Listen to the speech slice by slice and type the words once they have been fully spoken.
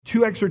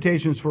Two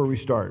exhortations before we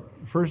start.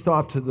 First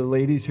off, to the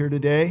ladies here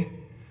today.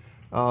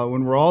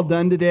 When we're all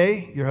done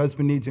today, your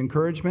husband needs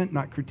encouragement,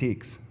 not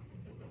critiques.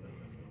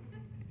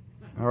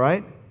 All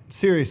right?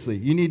 Seriously,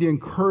 you need to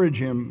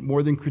encourage him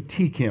more than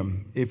critique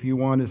him if you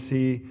want to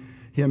see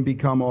him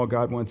become all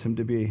God wants him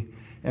to be.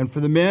 And for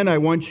the men, I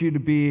want you to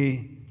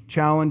be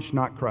challenged,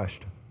 not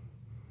crushed.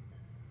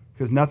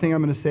 Because nothing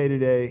I'm going to say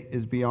today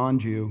is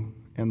beyond you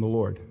and the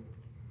Lord.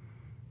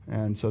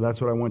 And so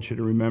that's what I want you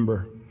to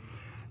remember.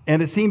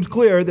 And it seems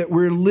clear that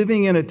we're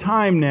living in a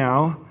time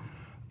now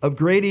of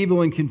great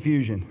evil and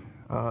confusion.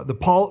 The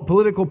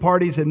political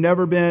parties have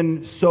never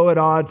been so at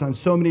odds on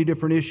so many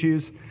different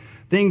issues.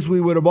 Things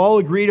we would have all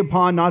agreed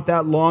upon not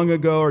that long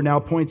ago are now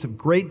points of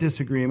great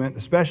disagreement,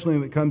 especially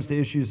when it comes to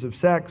issues of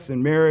sex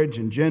and marriage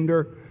and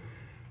gender.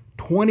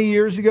 20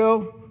 years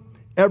ago,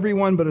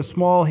 everyone but a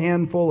small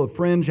handful of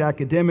fringe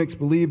academics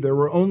believed there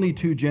were only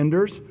two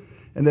genders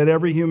and that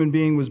every human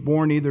being was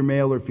born either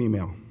male or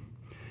female.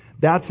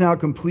 That's now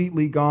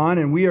completely gone,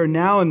 and we are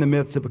now in the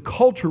midst of a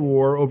culture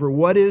war over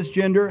what is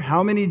gender,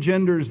 how many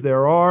genders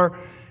there are,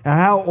 and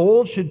how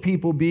old should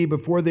people be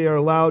before they are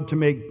allowed to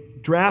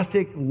make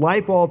drastic,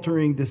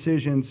 life-altering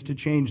decisions to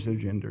change their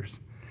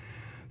genders.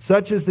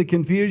 Such as the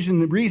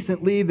confusion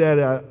recently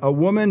that a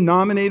woman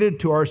nominated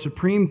to our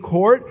Supreme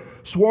Court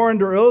swore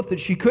under oath that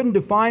she couldn't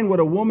define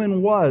what a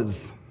woman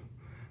was.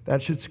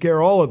 That should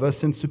scare all of us,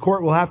 since the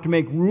court will have to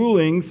make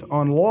rulings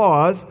on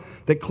laws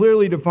that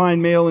clearly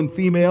define male and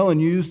female and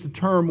use the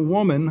term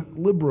woman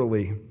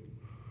liberally.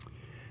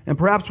 And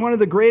perhaps one of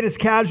the greatest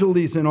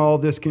casualties in all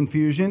this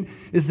confusion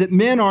is that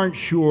men aren't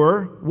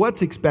sure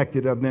what's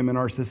expected of them in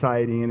our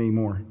society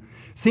anymore.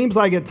 Seems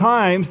like at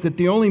times that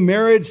the only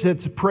marriage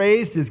that's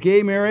praised is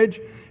gay marriage,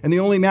 and the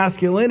only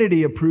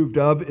masculinity approved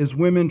of is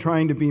women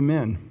trying to be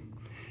men.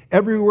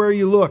 Everywhere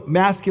you look,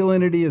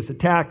 masculinity is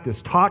attacked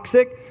as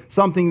toxic,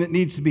 something that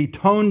needs to be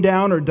toned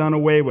down or done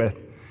away with.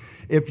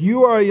 If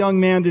you are a young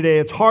man today,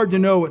 it's hard to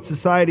know what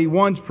society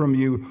wants from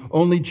you.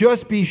 Only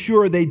just be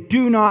sure they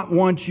do not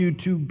want you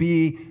to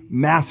be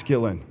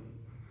masculine.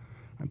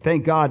 And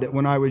thank God that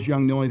when I was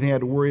young, the only thing I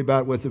had to worry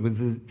about was it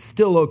was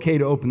still okay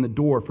to open the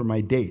door for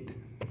my date.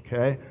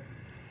 Okay?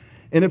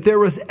 And if there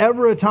was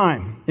ever a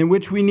time in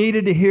which we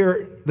needed to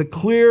hear the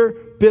clear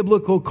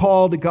biblical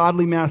call to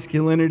godly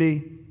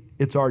masculinity,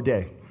 it's our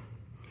day.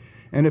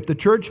 And if the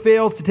church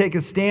fails to take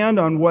a stand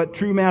on what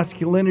true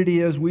masculinity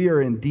is, we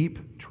are in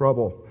deep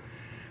trouble.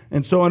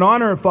 And so in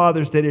honor of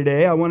Father's Day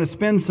today, I want to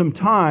spend some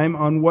time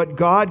on what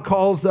God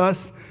calls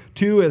us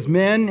to as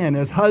men and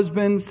as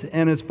husbands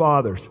and as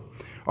fathers.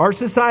 Our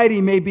society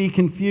may be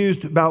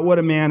confused about what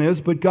a man is,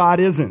 but God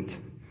isn't.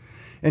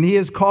 And He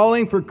is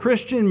calling for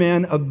Christian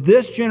men of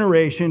this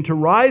generation to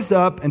rise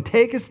up and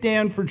take a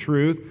stand for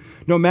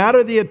truth, no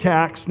matter the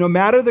attacks, no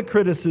matter the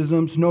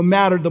criticisms, no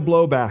matter the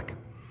blowback.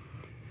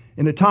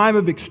 In a time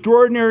of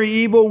extraordinary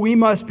evil, we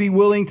must be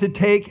willing to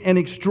take an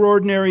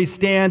extraordinary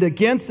stand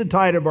against the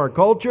tide of our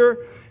culture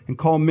and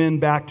call men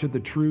back to the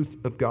truth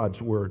of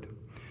God's word.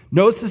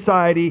 No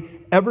society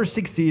ever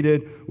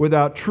succeeded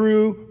without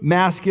true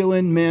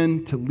masculine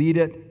men to lead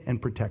it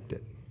and protect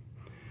it.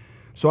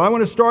 So I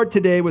want to start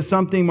today with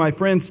something my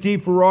friend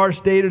Steve Farrar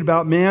stated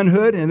about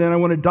manhood, and then I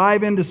want to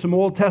dive into some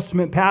Old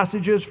Testament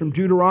passages from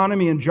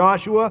Deuteronomy and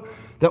Joshua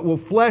that will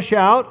flesh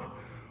out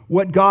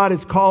what God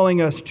is calling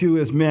us to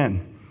as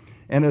men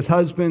and as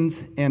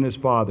husbands and as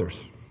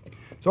fathers.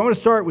 So I want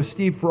to start with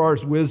Steve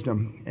Farrar's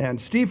wisdom. And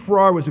Steve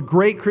Farrar was a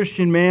great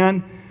Christian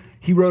man.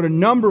 He wrote a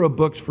number of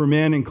books for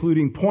men,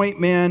 including Point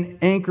Man,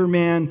 Anchor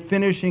Man,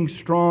 Finishing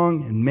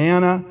Strong, and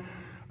Manna.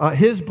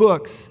 His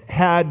books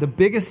had the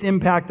biggest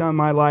impact on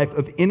my life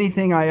of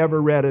anything I ever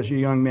read as a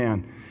young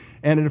man.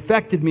 And it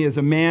affected me as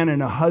a man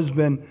and a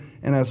husband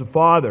and as a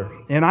father.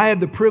 And I had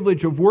the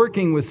privilege of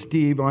working with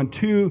Steve on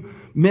 2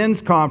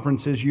 men's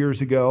conferences years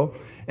ago.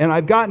 And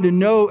I got to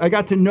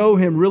know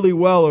him really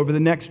well over the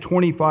next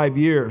 25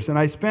 years. And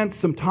I spent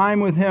some time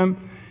with him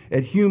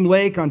at Hume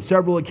Lake on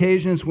several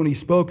occasions when he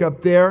spoke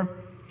up there.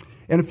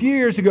 And a few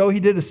years ago, he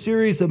did a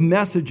series of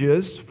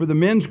messages for the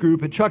men's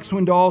group at Chuck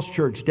Swindoll's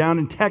church down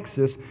in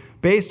Texas,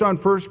 based on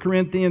 1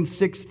 Corinthians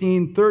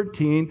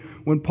 16:13,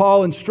 when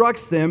Paul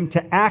instructs them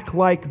to act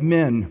like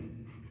men.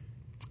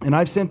 And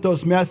I've sent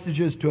those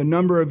messages to a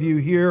number of you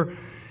here.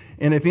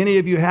 And if any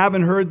of you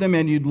haven't heard them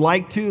and you'd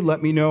like to,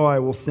 let me know. I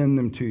will send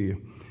them to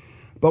you.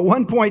 But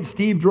one point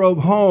Steve drove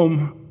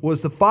home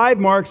was the 5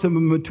 marks of a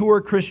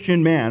mature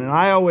Christian man. And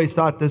I always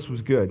thought this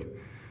was good.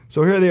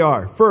 So here they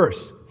are.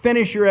 First,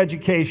 finish your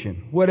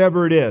education,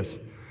 whatever it is.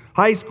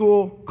 High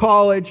school,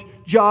 college,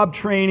 job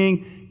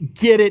training,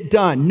 get it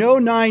done. No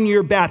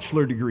 9-year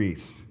bachelor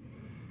degrees.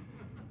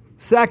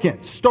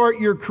 Second, start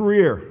your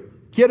career.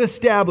 Get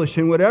established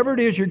in whatever it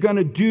is you're going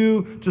to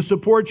do to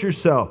support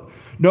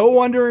yourself. No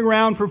wandering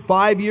around for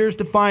 5 years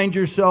to find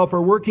yourself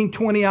or working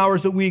 20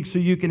 hours a week so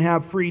you can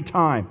have free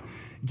time.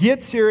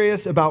 Get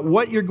serious about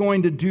what you're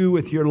going to do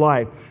with your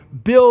life.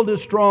 Build a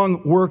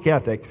strong work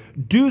ethic.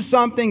 Do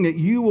something that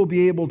you will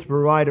be able to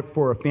provide it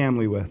for a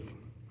family with.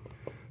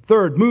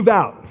 Third, move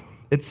out.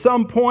 At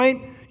some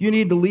point, you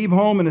need to leave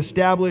home and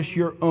establish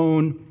your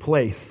own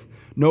place.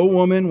 No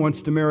woman wants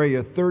to marry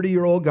a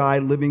 30-year-old guy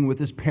living with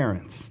his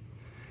parents.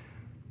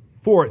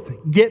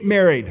 Fourth, get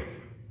married.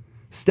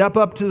 Step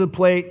up to the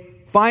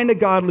plate, find a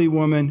godly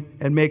woman,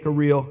 and make a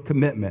real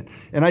commitment.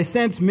 And I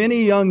sense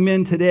many young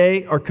men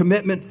today are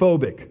commitment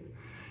phobic.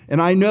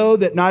 And I know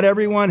that not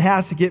everyone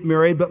has to get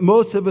married, but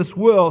most of us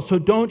will, so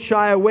don't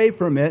shy away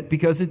from it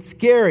because it's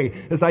scary.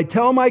 As I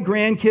tell my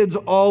grandkids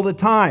all the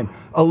time,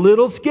 a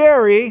little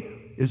scary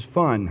is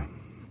fun.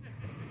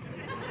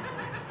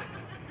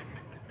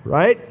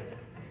 Right?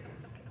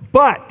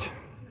 But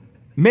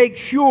make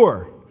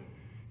sure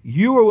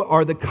you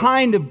are the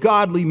kind of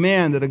godly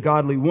man that a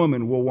godly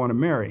woman will want to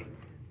marry.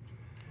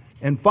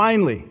 And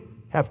finally,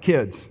 have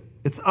kids.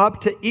 It's up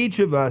to each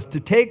of us to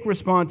take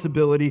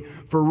responsibility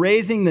for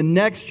raising the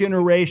next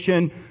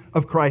generation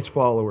of Christ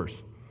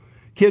followers.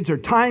 Kids are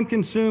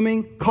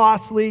time-consuming,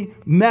 costly,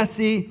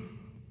 messy,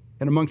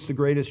 and amongst the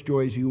greatest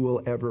joys you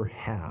will ever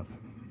have.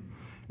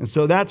 And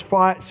so that's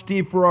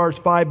Steve Farrar's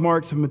 5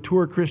 marks of a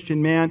mature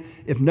Christian man.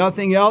 If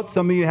nothing else,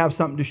 some of you have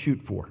something to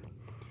shoot for.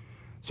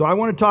 So I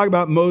want to talk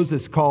about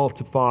Moses' call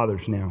to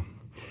fathers now.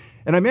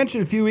 And I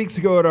mentioned a few weeks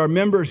ago at our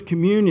members'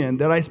 communion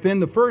that I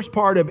spend the first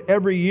part of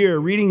every year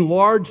reading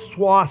large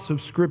swaths of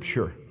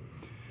Scripture.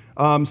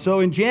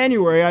 So in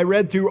January, I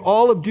read through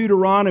all of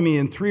Deuteronomy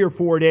in 3 or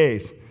 4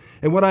 days.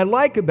 And what I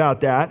like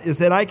about that is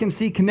that I can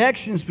see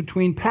connections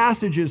between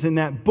passages in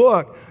that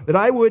book that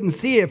I wouldn't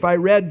see if I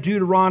read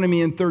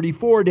Deuteronomy in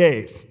 34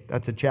 days.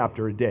 That's a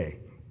chapter a day.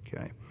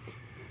 Okay.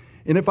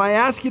 And if I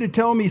ask you to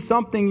tell me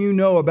something you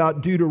know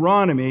about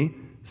Deuteronomy,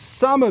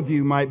 some of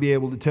you might be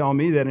able to tell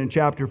me that in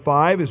chapter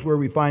 5 is where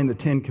we find the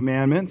 10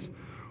 Commandments,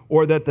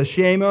 or that the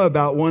Shema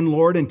about one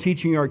Lord and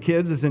teaching our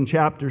kids is in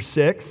chapter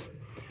 6,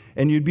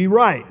 and you'd be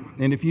right.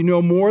 And if you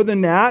know more than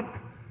that,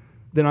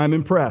 then I'm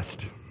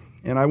impressed.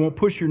 And I won't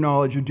push your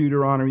knowledge of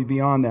Deuteronomy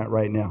beyond that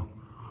right now.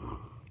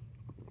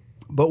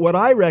 But what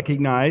I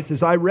recognized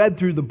as I read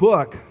through the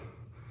book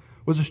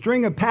was a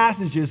string of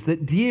passages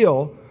that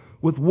deal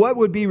with what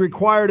would be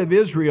required of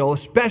Israel,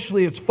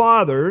 especially its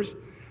fathers,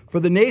 for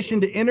the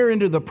nation to enter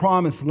into the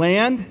promised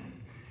land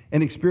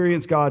and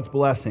experience God's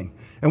blessing.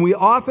 And we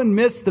often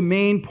miss the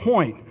main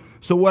point.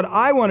 So what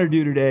I want to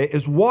do today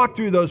is walk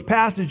through those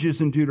passages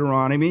in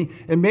Deuteronomy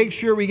and make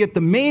sure we get the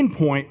main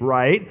point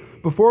right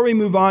before we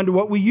move on to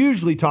what we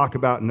usually talk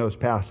about in those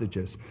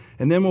passages.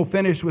 And then we'll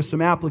finish with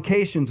some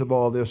applications of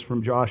all this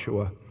from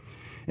Joshua.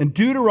 And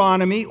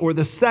Deuteronomy, or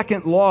the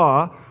second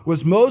law,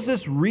 was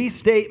Moses'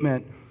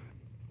 restatement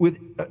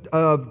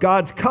of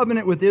God's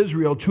covenant with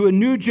Israel to a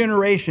new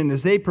generation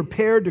as they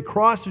prepared to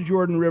cross the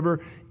Jordan River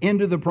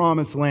into the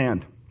promised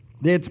land.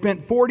 They had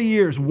spent 40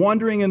 years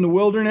wandering in the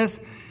wilderness,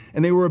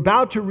 and they were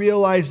about to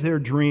realize their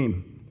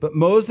dream. But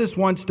Moses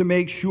wants to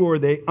make sure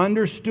they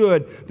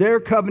understood their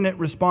covenant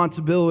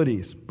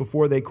responsibilities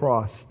before they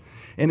cross.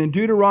 And in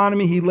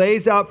Deuteronomy, he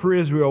lays out for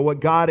Israel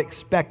what God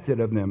expected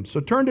of them. So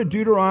turn to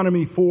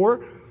Deuteronomy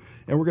 4,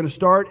 and we're going to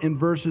start in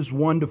verses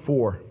 1 to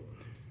 4.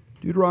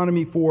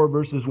 Deuteronomy 4,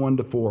 verses 1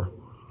 to 4.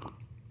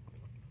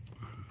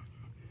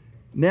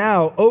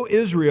 Now, O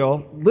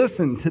Israel,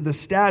 listen to the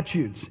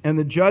statutes and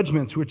the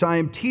judgments which I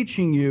am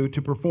teaching you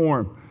to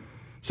perform,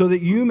 so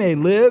that you may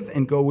live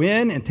and go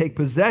in and take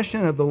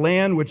possession of the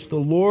land which the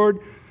Lord,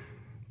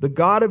 the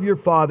God of your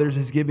fathers,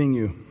 is giving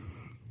you.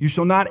 You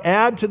shall not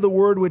add to the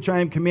word which I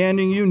am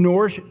commanding you,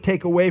 nor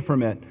take away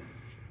from it,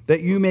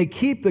 that you may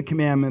keep the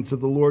commandments of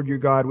the Lord your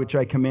God, which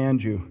I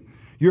command you.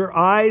 Your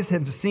eyes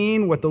have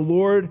seen what the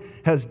Lord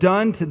has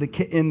done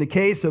in the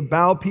case of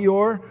Baal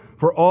Peor.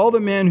 For all the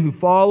men who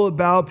followed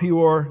Baal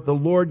Peor, the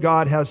Lord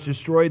God has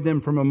destroyed them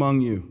from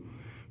among you.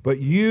 But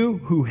you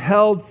who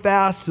held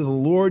fast to the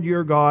Lord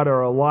your God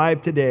are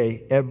alive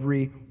today,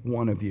 every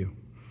one of you.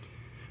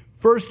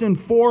 First and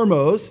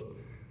foremost,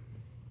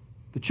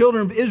 the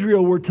children of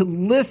Israel were to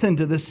listen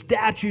to the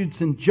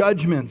statutes and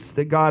judgments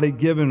that God had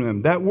given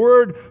them. That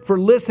word for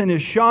listen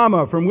is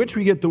shama, from which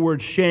we get the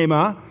word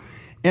shema.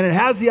 And it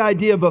has the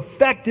idea of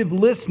effective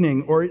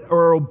listening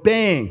or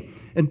obeying.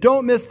 And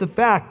don't miss the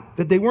fact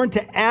that they weren't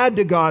to add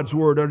to God's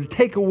word or to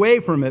take away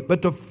from it,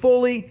 but to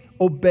fully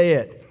obey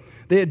it.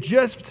 They had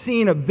just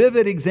seen a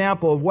vivid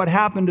example of what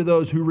happened to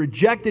those who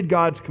rejected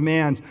God's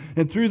commands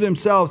and threw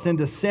themselves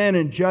into sin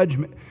and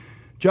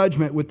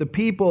judgment with the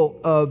people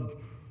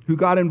who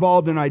got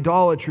involved in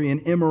idolatry and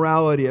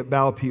immorality at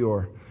Baal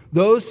Peor.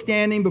 Those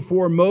standing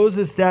before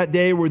Moses that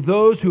day were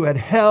those who had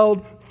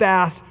held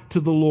fast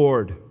to the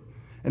Lord.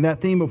 And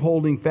that theme of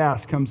holding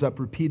fast comes up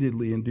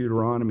repeatedly in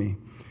Deuteronomy.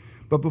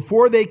 But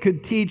before they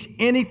could teach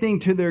anything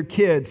to their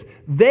kids,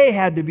 they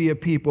had to be a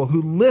people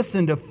who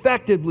listened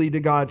effectively to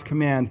God's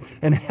commands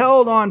and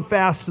held on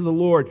fast to the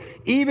Lord,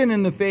 even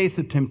in the face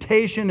of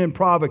temptation and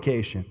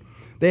provocation.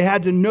 They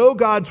had to know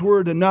God's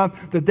word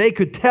enough that they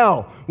could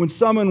tell when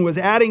someone was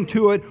adding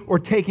to it or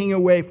taking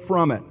away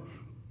from it.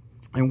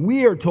 And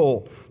we are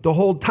told to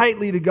hold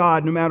tightly to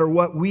God no matter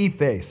what we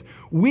face.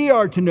 We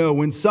are to know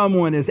when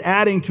someone is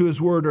adding to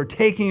his word or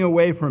taking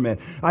away from it.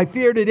 I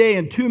fear today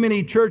in too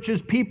many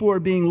churches, people are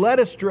being led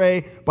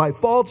astray by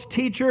false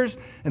teachers,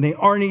 and they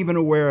aren't even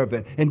aware of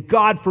it. And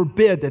God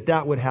forbid that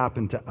that would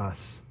happen to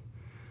us.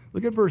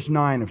 Look at verse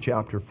 9 of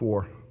chapter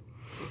 4.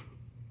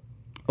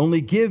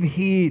 Only give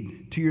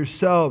heed to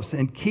yourselves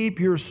and keep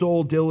your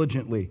soul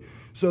diligently,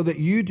 so that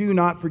you do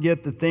not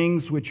forget the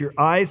things which your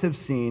eyes have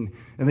seen,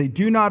 and they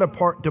do not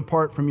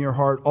depart from your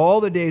heart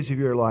all the days of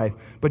your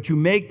life, but you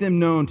make them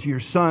known to your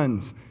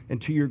sons and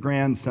to your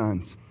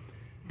grandsons.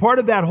 Part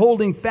of that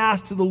holding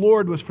fast to the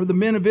Lord was for the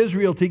men of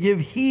Israel to give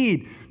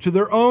heed to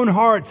their own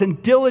hearts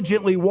and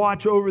diligently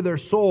watch over their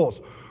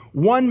souls.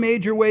 One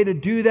major way to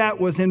do that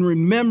was in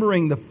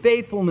remembering the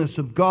faithfulness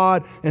of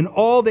God and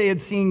all they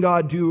had seen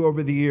God do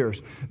over the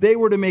years. They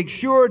were to make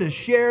sure to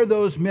share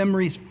those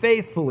memories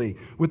faithfully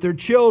with their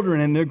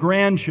children and their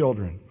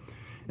grandchildren.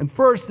 And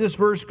first, this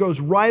verse goes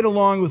right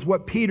along with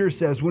what Peter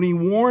says when he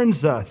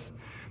warns us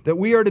that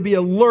we are to be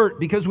alert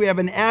because we have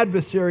an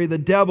adversary, the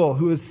devil,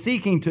 who is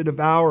seeking to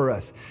devour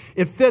us.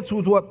 It fits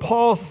with what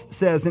Paul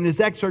says in his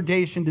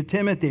exhortation to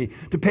Timothy,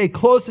 to pay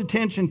close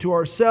attention to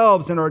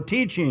ourselves and our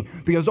teaching,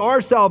 because our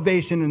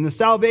salvation and the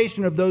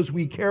salvation of those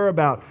we care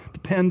about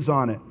depends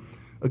on it.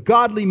 A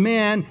godly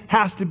man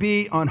has to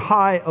be on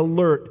high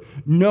alert,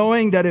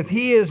 knowing that if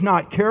he is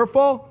not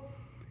careful,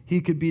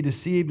 he could be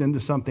deceived into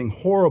something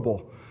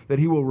horrible that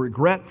he will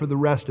regret for the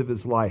rest of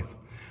his life.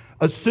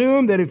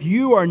 Assume that if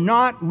you are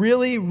not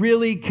really,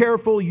 really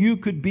careful, you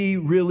could be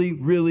really,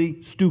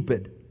 really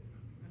stupid.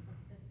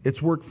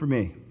 It's worked for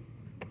me.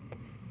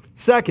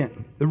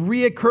 Second, the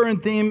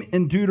reoccurring theme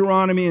in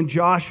Deuteronomy and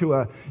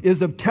Joshua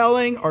is of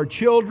telling our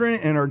children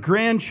and our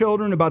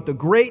grandchildren about the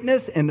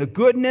greatness and the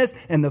goodness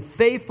and the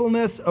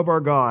faithfulness of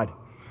our God.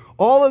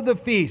 All of the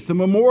feasts, the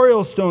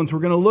memorial stones we're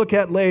going to look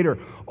at later,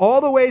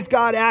 all the ways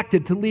God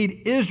acted to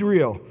lead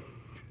Israel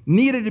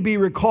needed to be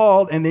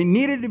recalled, and they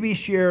needed to be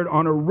shared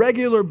on a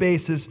regular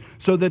basis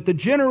so that the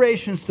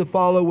generations to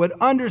follow would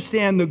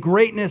understand the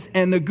greatness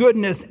and the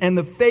goodness and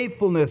the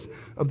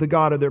faithfulness of the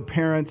God of their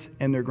parents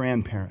and their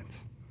grandparents.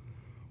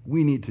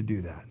 We need to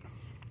do that.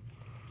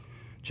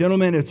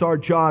 Gentlemen, it's our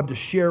job to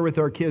share with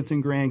our kids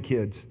and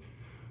grandkids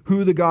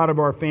who the God of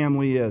our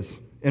family is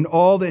and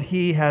all that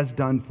he has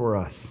done for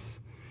us.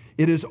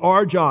 It is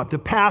our job to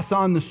pass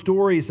on the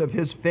stories of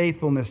his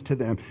faithfulness to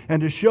them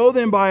and to show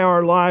them by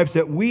our lives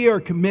that we are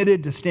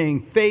committed to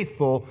staying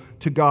faithful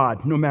to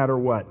God no matter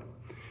what.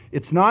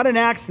 It's not an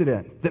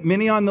accident that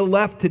many on the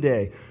left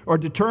today are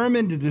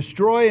determined to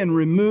destroy and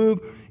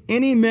remove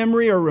any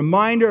memory or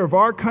reminder of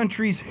our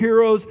country's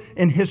heroes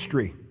and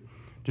history.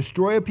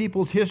 Destroy a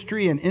people's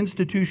history and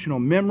institutional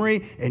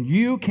memory, and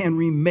you can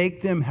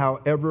remake them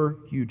however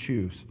you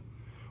choose.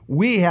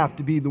 We have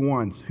to be the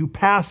ones who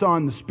pass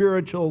on the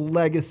spiritual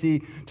legacy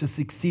to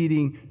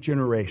succeeding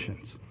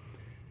generations.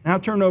 Now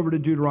turn over to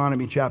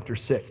Deuteronomy chapter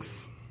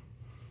 6.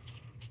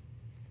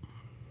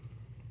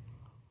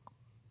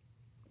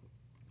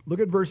 Look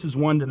at verses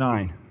 1 to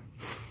 9.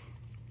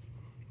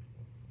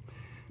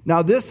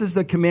 Now this is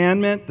the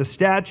commandment, the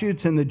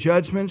statutes, and the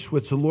judgments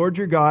which the Lord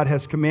your God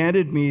has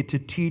commanded me to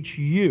teach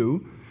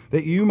you,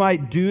 that you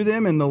might do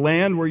them in the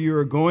land where you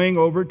are going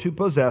over to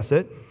possess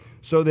it,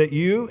 so that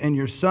you and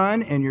your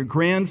son and your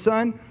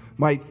grandson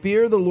might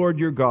fear the Lord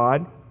your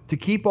God, to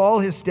keep all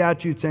his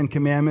statutes and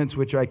commandments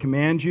which I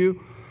command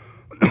you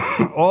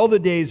all the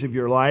days of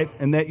your life,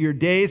 and that your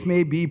days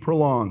may be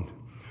prolonged.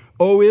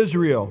 O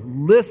Israel,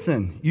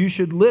 listen, you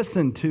should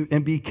listen to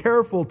and be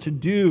careful to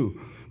do,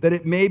 that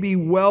it may be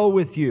well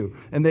with you,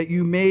 and that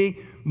you may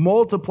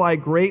multiply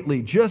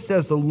greatly, just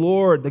as the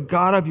Lord, the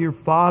God of your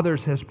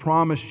fathers, has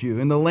promised you,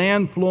 in the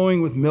land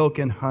flowing with milk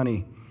and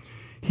honey.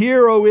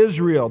 Hear, O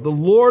Israel, the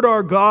Lord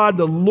our God,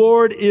 the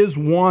Lord is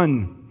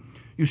one.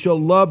 You shall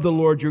love the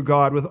Lord your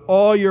God with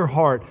all your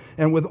heart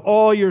and with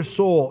all your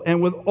soul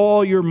and with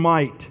all your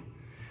might.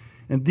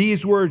 And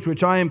these words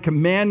which I am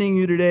commanding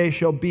you today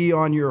shall be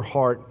on your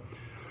heart.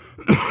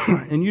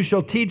 And you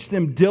shall teach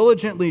them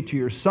diligently to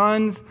your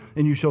sons,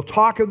 and you shall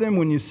talk of them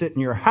when you sit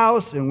in your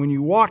house, and when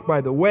you walk by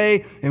the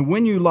way, and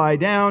when you lie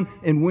down,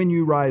 and when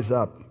you rise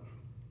up.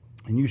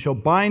 And you shall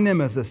bind them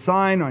as a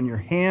sign on your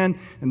hand,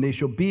 and they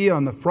shall be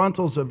on the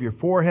frontals of your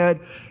forehead,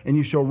 and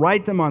you shall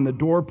write them on the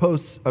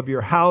doorposts of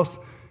your house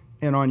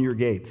and on your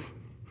gates.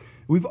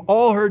 We've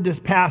all heard this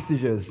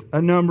passages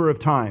a number of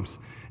times,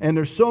 and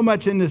there's so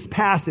much in this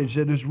passage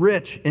that is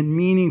rich and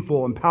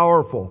meaningful and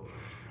powerful.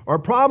 Our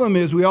problem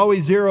is we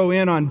always zero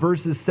in on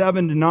verses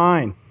 7 to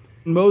 9.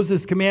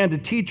 Moses' command to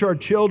teach our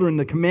children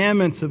the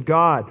commandments of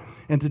God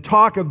and to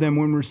talk of them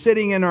when we're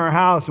sitting in our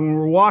house and when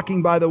we're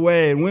walking by the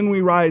way and when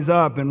we rise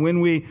up and when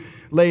we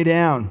lay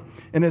down.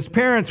 And as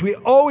parents, we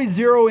always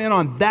zero in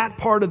on that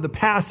part of the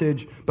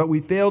passage, but we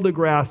fail to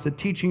grasp that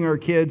teaching our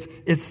kids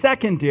is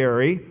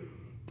secondary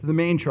to the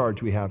main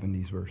charge we have in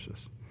these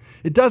verses.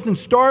 It doesn't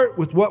start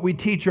with what we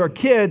teach our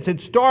kids. It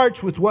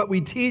starts with what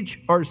we teach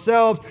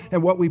ourselves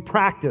and what we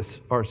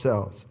practice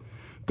ourselves.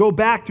 Go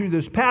back through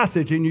this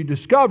passage and you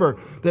discover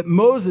that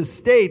Moses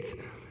states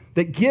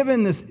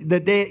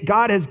that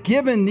God has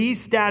given these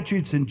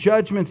statutes and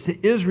judgments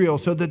to Israel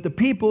so that the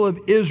people of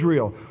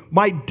Israel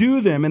might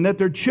do them, and that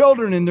their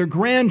children and their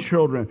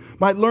grandchildren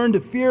might learn to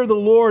fear the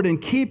Lord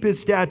and keep his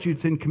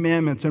statutes and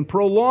commandments and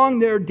prolong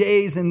their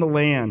days in the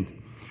land.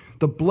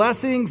 The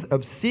blessings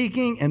of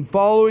seeking and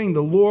following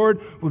the Lord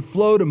would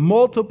flow to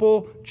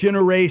multiple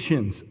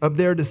generations of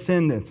their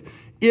descendants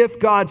if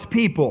God's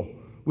people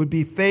would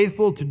be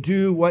faithful to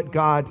do what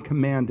God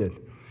commanded.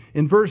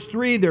 In verse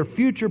 3, their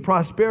future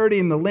prosperity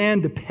in the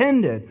land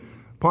depended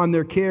upon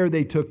their care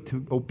they took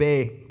to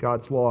obey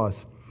God's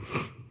laws.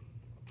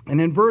 And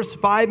in verse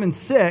 5 and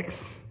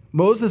 6,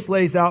 Moses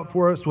lays out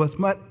for us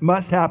what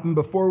must happen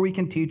before we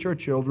can teach our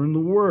children the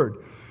word.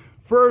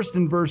 First,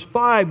 in verse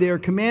 5, they are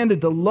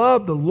commanded to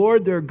love the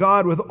Lord their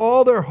God with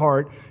all their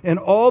heart and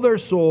all their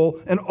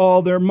soul and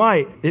all their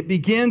might. It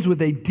begins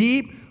with a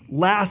deep,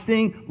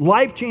 lasting,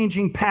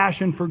 life-changing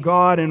passion for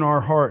God in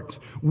our hearts.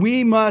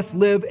 We must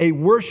live a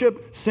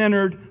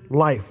worship-centered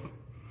life.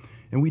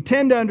 And we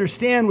tend to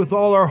understand with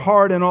all our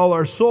heart and all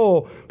our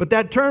soul, but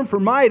that term for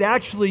might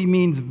actually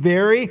means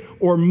very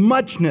or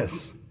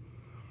muchness.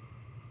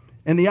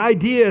 And the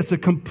idea is a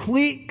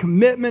complete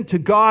commitment to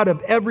God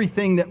of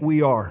everything that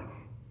we are.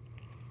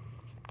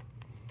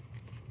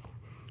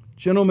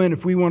 Gentlemen,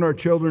 if we want our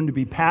children to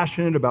be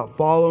passionate about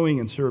following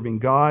and serving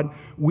God,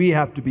 we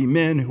have to be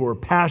men who are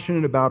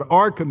passionate about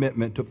our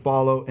commitment to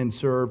follow and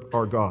serve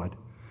our God.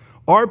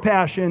 Our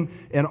passion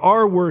and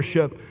our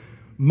worship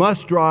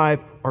must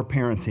drive our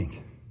parenting.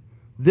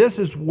 This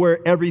is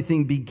where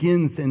everything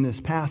begins in this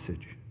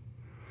passage.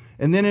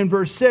 And then in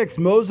verse 6,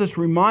 Moses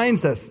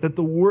reminds us that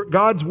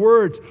God's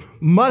words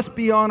must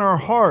be on our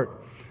heart.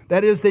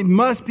 That is, they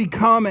must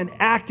become an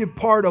active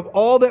part of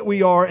all that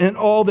we are and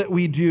all that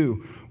we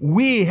do.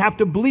 We have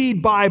to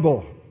bleed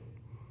Bible.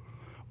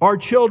 Our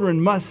children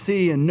must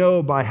see and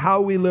know by how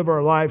we live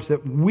our lives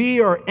that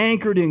we are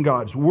anchored in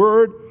God's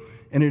word,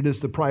 and it is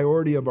the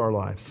priority of our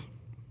lives.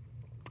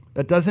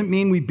 That doesn't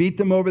mean we beat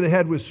them over the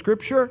head with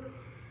Scripture,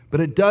 but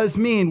it does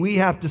mean we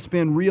have to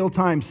spend real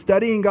time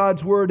studying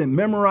God's word and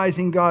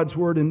memorizing God's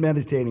word and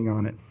meditating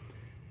on it.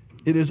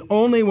 It is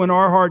only when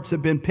our hearts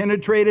have been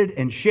penetrated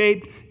and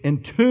shaped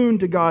and tuned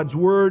to God's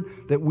word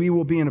that we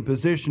will be in a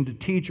position to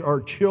teach our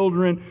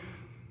children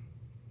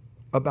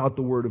about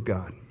the word of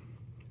God.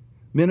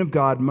 Men of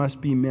God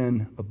must be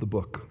men of the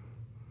book.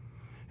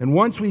 And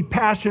once we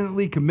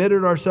passionately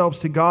committed ourselves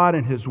to God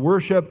and his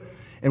worship,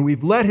 and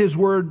we've let his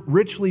word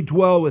richly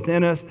dwell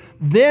within us,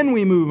 then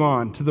we move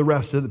on to the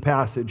rest of the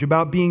passage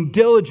about being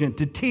diligent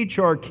to teach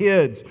our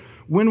kids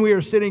when we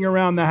are sitting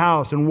around the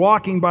house and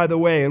walking by the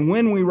way, and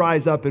when we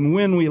rise up and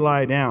when we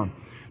lie down.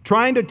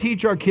 Trying to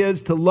teach our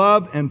kids to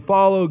love and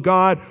follow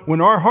God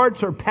when our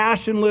hearts are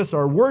passionless,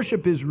 our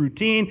worship is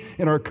routine,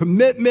 and our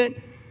commitment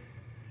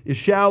is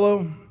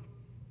shallow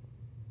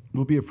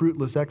will be a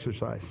fruitless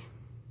exercise.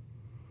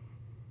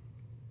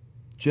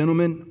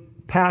 Gentlemen,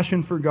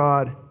 passion for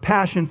God,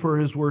 passion for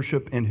his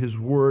worship and his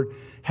word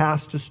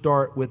has to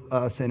start with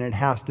us, and it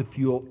has to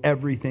fuel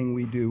everything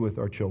we do with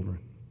our children.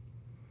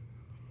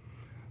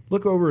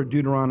 Look over at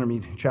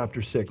Deuteronomy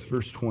chapter 6,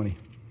 verse 20.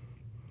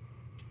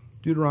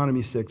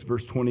 Deuteronomy 6,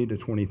 verse 20 to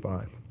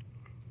 25.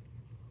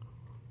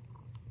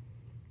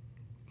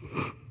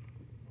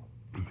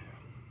 It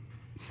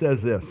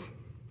says this,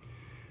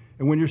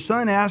 "And when your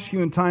son asks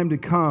you in time to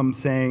come,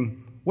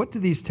 saying, 'What do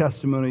these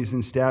testimonies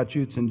and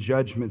statutes and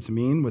judgments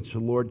mean, which the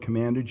Lord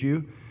commanded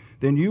you?'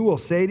 Then you will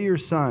say to your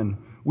son,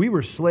 'We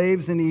were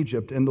slaves in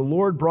Egypt, and the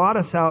Lord brought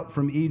us out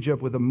from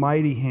Egypt with a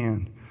mighty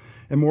hand.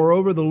 And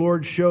moreover, the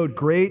Lord showed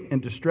great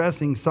and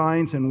distressing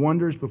signs and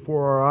wonders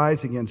before our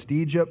eyes against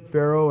Egypt,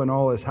 Pharaoh, and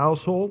all his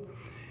household.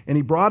 And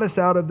he brought us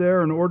out of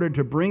there in order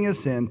to bring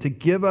us in, to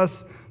give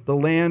us the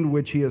land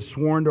which he has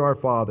sworn to our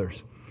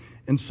fathers.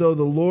 And so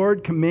the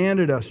Lord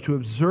commanded us to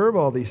observe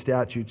all these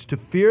statutes, to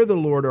fear the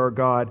Lord our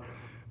God,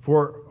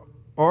 for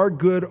our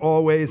good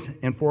always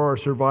and for our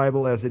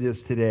survival as it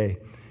is today.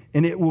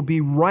 And it will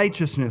be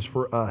righteousness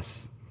for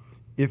us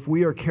if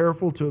we are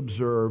careful to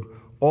observe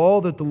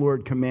all that the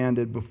Lord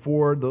commanded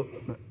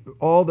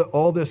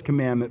all this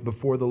commandment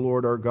before the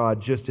Lord our God,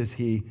 just as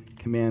he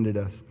commanded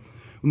us.'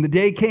 When the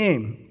day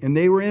came and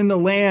they were in the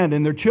land,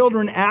 and their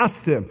children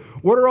asked them,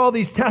 'What are all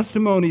these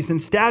testimonies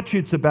and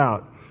statutes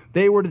about?'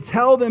 They were to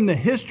tell them the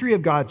history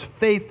of God's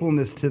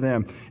faithfulness to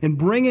them in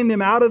bringing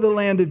them out of the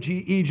land of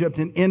Egypt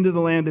and into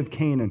the land of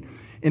Canaan.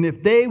 And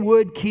if they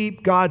would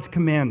keep God's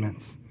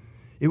commandments,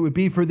 it would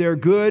be for their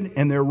good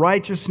and their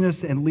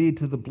righteousness and lead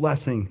to the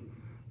blessing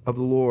of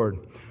the Lord.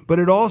 But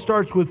it all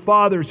starts with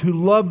fathers who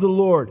love the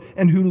Lord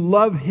and who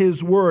love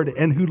his word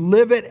and who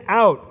live it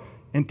out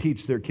and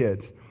teach their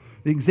kids.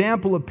 The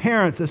example of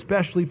parents,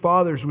 especially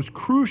fathers, was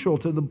crucial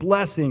to the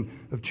blessing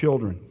of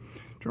children.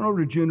 Turn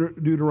over to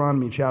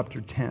Deuteronomy chapter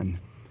 10.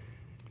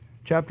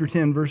 Chapter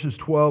 10, verses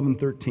 12 and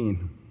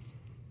 13.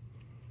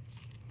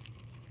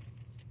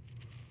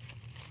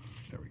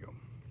 There we go.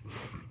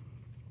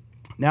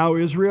 "Now,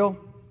 Israel,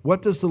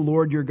 what does the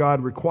Lord your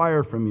God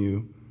require from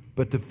you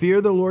but to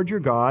fear the Lord your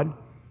God,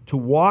 to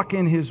walk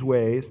in his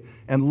ways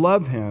and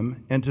love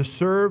him, and to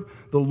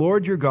serve the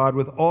Lord your God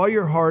with all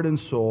your heart and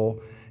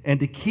soul, and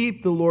to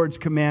keep the Lord's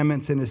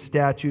commandments and his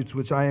statutes,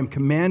 which I am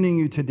commanding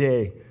you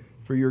today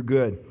for your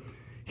good.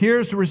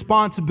 Here's the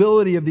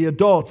responsibility of the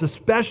adults,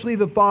 especially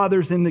the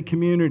fathers in the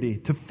community,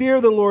 to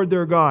fear the Lord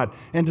their God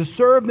and to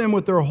serve them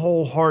with their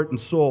whole heart and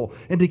soul,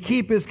 and to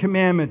keep his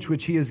commandments,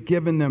 which he has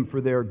given them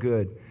for their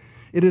good.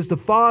 It is the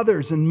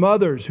fathers and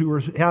mothers who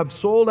have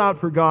sold out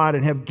for God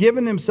and have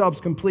given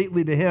themselves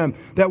completely to him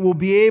that will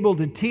be able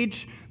to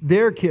teach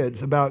their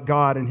kids about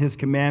God and his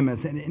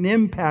commandments and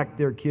impact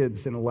their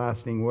kids in a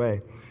lasting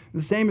way.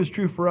 The same is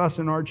true for us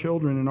and our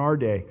children in our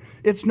day.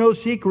 It's no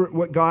secret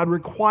what God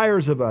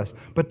requires of us,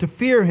 but to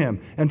fear him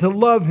and to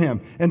love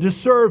him and to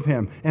serve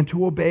him and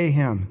to obey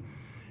him.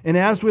 And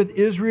as with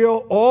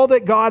Israel, all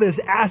that God is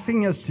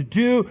asking us to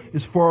do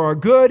is for our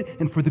good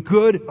and for the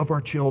good of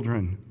our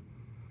children.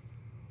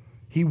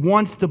 He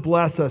wants to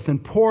bless us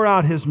and pour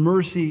out his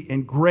mercy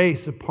and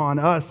grace upon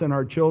us and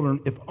our children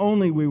if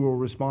only we will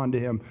respond to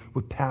him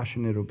with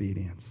passionate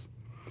obedience.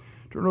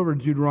 Turn over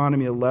to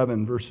Deuteronomy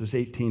 11, verses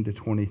 18 to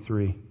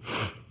 23.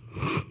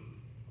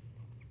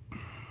 It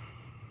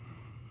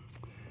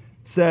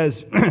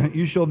says,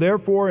 "You shall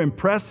therefore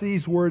impress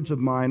these words of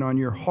mine on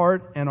your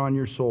heart and on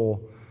your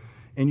soul,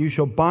 and you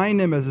shall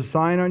bind them as a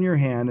sign on your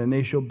hand, and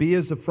they shall be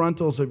as the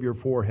frontals of your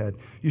forehead.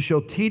 You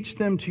shall teach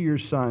them to your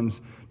sons,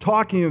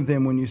 talking of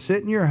them when you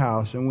sit in your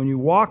house, and when you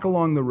walk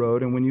along the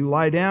road, and when you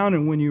lie down,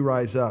 and when you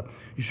rise up.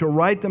 You shall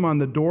write them on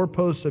the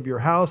doorposts of your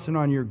house and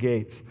on your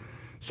gates,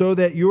 so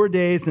that your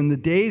days and the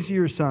days of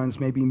your sons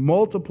may be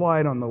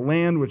multiplied on the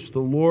land which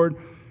the Lord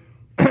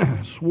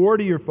swore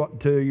to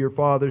your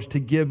fathers to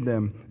give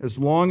them, as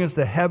long as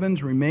the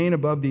heavens remain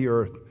above the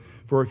earth.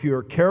 For if you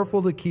are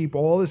careful to keep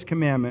all this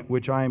commandment,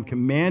 which I am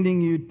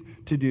commanding you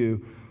to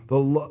do, to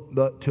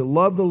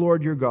love the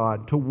Lord your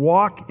God, to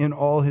walk in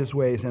all his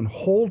ways and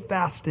hold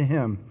fast to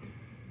him,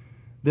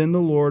 then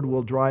the Lord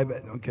will drive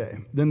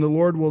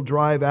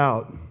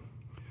out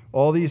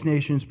all these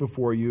nations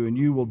before you, and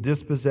you will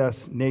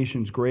dispossess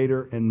nations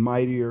greater and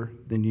mightier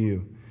than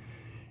you."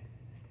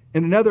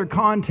 In another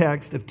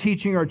context of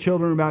teaching our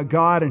children about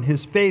God and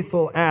his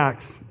faithful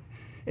acts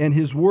and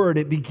his word,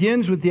 it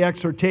begins with the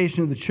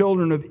exhortation of the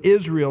children of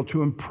Israel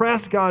to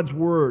impress God's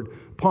word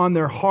upon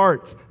their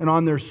hearts and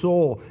on their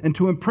soul, and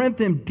to imprint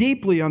them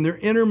deeply on their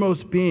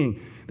innermost being.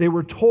 They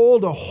were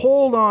told to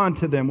hold on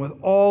to them with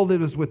all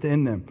that is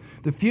within them.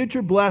 The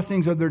future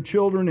blessings of their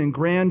children and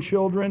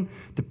grandchildren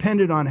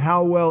depended on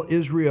how well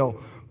Israel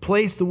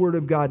placed the word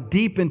of God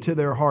deep into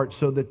their hearts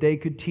so that they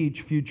could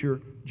teach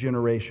future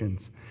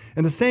generations.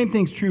 And the same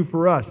thing's true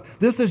for us.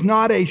 This is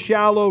not a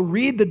shallow,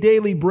 read the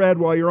daily bread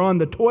while you're on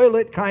the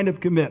toilet kind of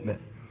commitment.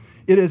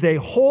 It is a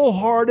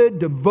wholehearted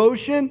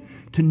devotion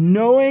to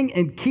knowing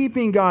and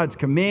keeping God's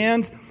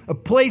commands,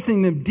 of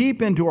placing them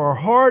deep into our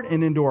heart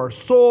and into our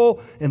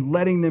soul, and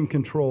letting them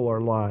control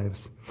our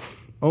lives.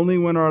 Only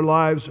when our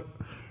lives,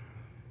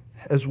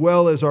 as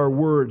well as our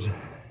words,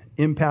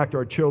 impact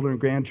our children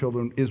and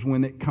grandchildren is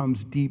when it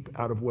comes deep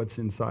out of what's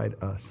inside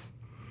us.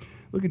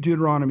 Look at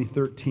Deuteronomy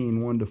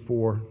 13, 1 to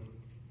 4.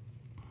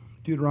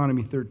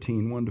 Deuteronomy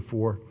 13, 1 to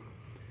 4.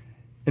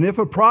 "And if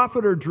a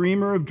prophet or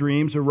dreamer of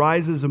dreams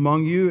arises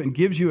among you and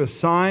gives you a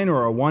sign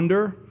or a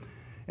wonder,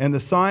 and the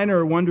sign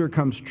or wonder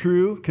comes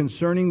true,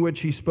 concerning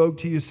which he spoke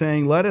to you,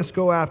 saying, 'Let us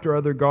go after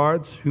other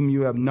gods whom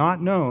you have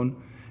not known,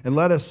 and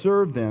let us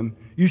serve them,'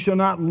 you shall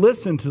not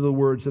listen to the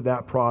words of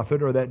that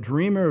prophet or that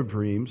dreamer of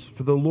dreams,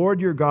 for the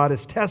Lord your God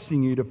is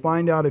testing you to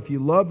find out if you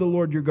love the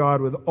Lord your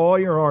God with all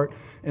your heart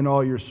and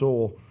all your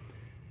soul.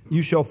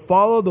 You shall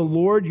follow the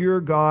Lord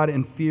your God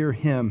and fear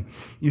him.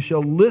 You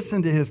shall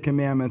listen to his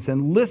commandments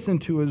and listen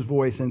to his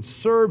voice and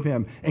serve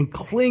him and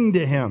cling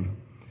to him."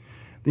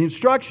 The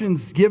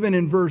instructions given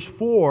in verse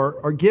 4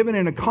 are given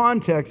in a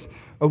context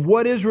of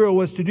what Israel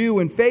was to do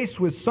when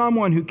faced with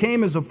someone who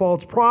came as a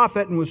false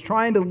prophet and was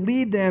trying to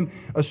lead them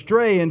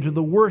astray into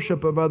the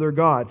worship of other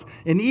gods.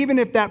 And even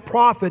if that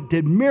prophet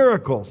did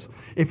miracles,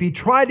 if he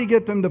tried to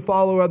get them to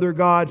follow other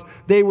gods,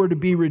 they were to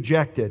be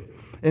rejected.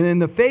 And in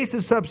the face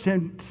of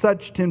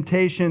such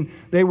temptation,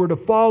 they were to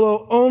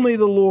follow only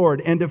the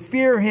Lord and to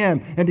fear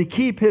him and to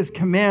keep his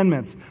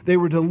commandments. They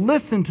were to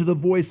listen to the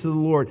voice of the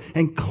Lord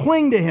and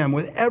cling to him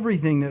with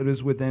everything that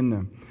is within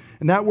them.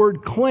 And that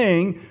word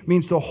cling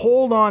means to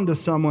hold on to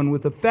someone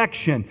with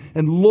affection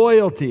and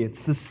loyalty.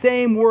 It's the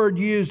same word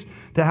used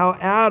to how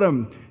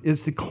Adam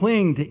is to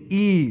cling to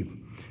Eve.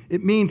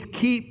 It means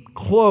keep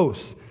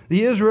close.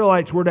 The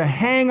Israelites were to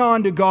hang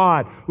on to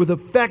God with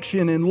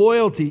affection and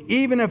loyalty,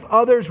 even if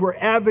others were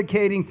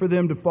advocating for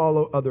them to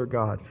follow other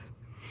gods.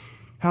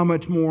 How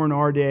much more in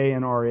our day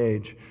and our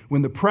age,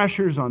 when the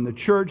pressures on the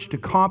church to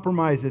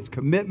compromise its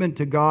commitment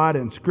to God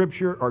and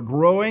Scripture are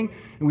growing,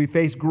 and we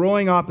face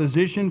growing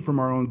opposition from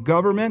our own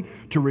government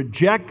to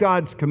reject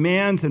God's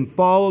commands and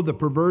follow the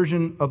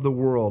perversion of the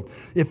world.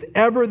 If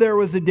ever there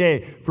was a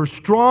day for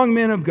strong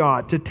men of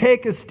God to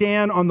take a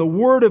stand on the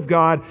Word of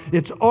God,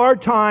 it's our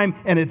time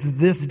and it's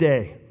this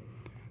day.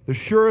 The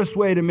surest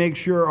way to make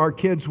sure our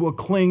kids will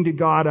cling to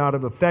God out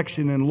of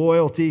affection and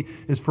loyalty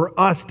is for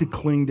us to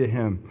cling to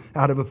Him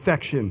out of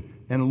affection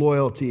and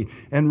loyalty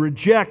and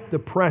reject the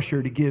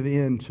pressure to give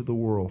in to the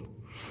world.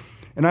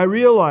 And I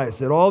realize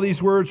that all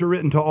these words are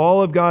written to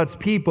all of God's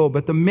people,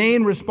 but the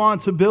main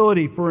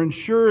responsibility for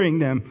ensuring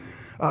them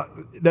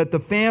that the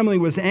family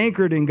was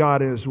anchored in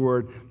God and His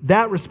Word,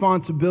 that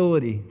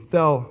responsibility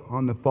fell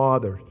on the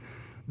father.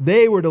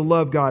 They were to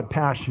love God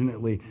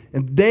passionately,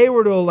 and they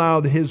were to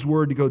allow His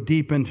Word to go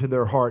deep into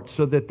their hearts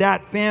so that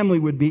that family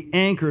would be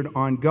anchored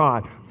on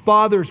God.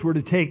 Fathers were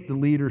to take the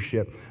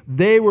leadership.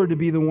 They were to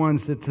be the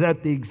ones that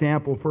set the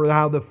example for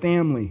how the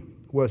family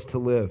was to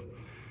live.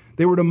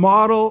 They were to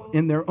model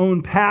in their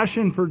own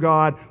passion for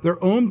God,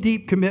 their own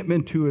deep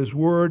commitment to His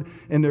Word,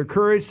 and their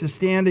courage to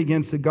stand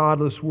against a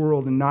godless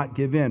world and not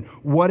give in,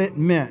 what it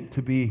meant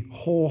to be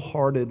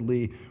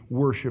wholeheartedly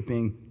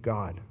worshiping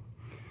God.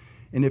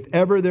 And if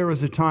ever there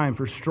was a time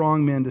for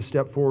strong men to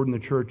step forward in the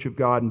church of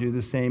God and do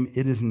the same,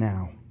 it is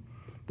now.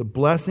 The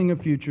blessing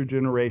of future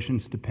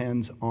generations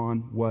depends on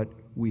what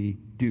we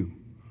do.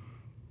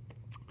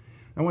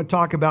 I want to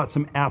talk about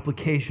some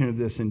application of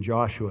this in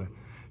Joshua.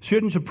 It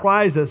shouldn't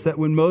surprise us that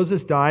when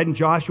Moses died and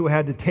Joshua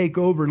had to take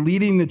over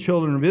leading the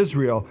children of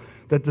Israel,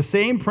 that the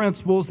same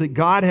principles that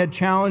God had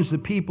challenged the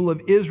people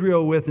of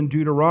Israel with in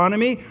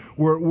Deuteronomy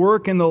were at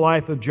work in the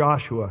life of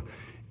Joshua.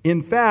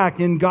 In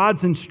fact, in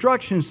God's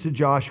instructions to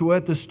Joshua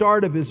at the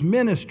start of his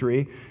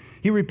ministry,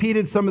 He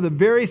repeated some of the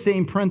very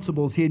same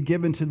principles He had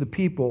given to the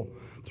people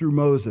through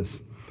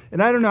Moses.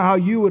 And I don't know how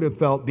you would have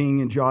felt being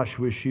in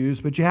Joshua's shoes,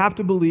 but you have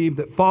to believe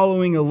that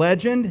following a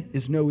legend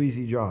is no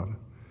easy job.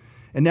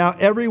 And now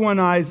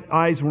everyone's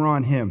eyes were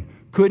on him.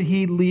 Could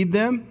he lead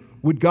them?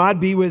 Would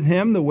God be with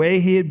him the way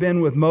He had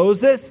been with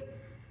Moses?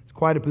 It's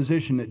quite a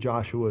position that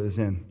Joshua is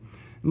in.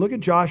 And look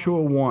at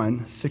Joshua 1,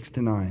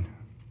 6-9.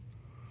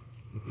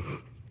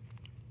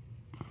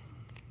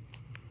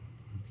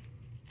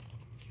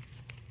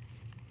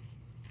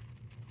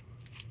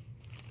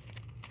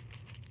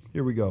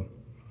 Here we go.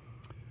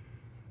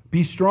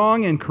 Be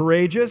strong and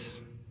courageous,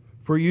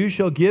 for you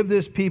shall give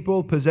this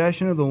people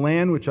possession of the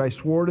land which I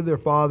swore to their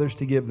fathers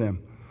to give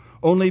them.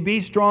 Only be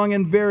strong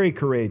and very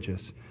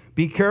courageous.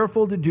 Be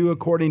careful to do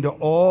according to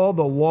all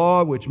the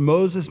law which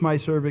Moses my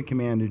servant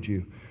commanded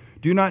you.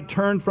 Do not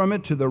turn from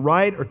it to the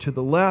right or to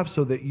the left,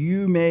 so that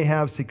you may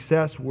have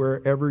success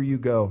wherever you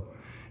go.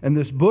 And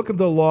this book of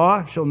the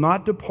law shall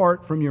not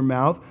depart from your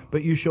mouth,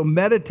 but you shall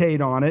meditate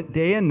on it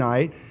day and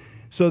night,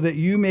 so that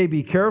you may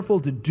be careful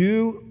to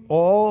do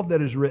all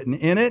that is written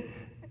in it,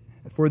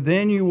 for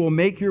then you will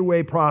make your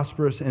way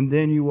prosperous, and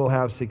then you will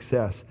have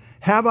success.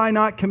 Have I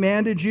not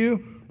commanded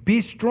you?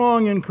 Be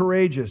strong and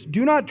courageous.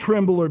 Do not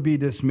tremble or be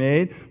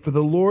dismayed, for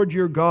the Lord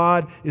your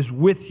God is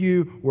with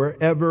you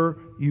wherever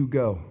you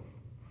go.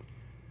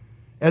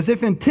 As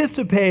if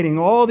anticipating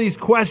all these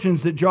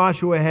questions that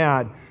Joshua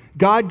had,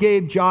 God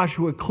gave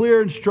Joshua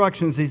clear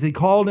instructions as He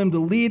called him to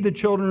lead the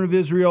children of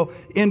Israel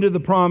into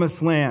the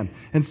promised land.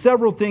 And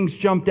several things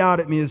jumped out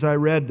at me as I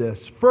read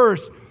this.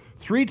 First,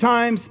 3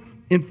 times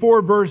in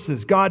 4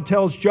 verses, God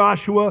tells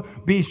Joshua,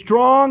 be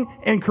strong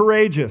and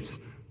courageous.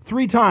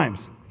 3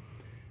 times.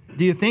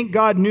 Do you think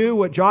God knew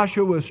what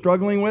Joshua was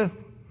struggling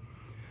with?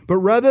 But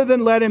rather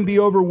than let him be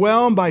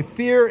overwhelmed by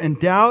fear and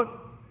doubt,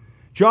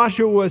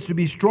 Joshua was to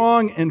be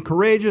strong and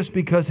courageous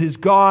because his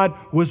God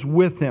was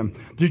with him.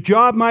 The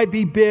job might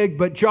be big,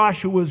 but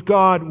Joshua's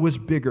God was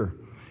bigger.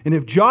 And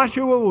if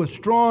Joshua was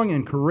strong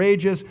and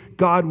courageous,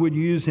 God would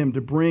use him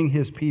to bring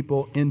His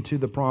people into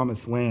the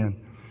promised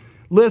land.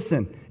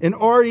 Listen, in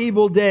our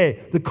evil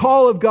day, the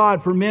call of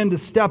God for men to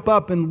step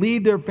up and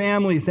lead their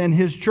families and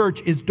His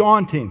church is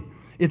daunting.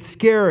 It's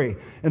scary.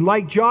 And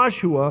like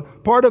Joshua,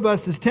 part of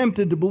us is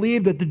tempted to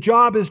believe that the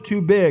job is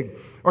too big,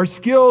 our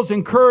skills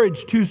and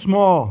courage too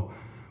small.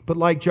 But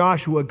like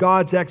Joshua,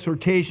 God's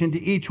exhortation to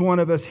each one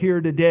of us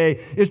here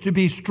today is to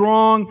be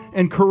strong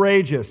and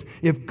courageous.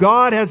 If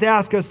God has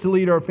asked us to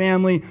lead our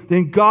family,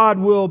 then God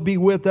will be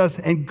with us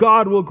and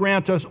God will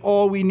grant us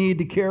all we need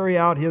to carry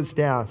out His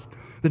task.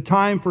 The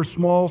time for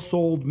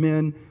small-souled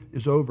men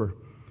is over.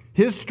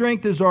 His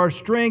strength is our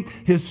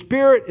strength. His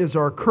Spirit is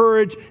our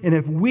courage. And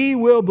if we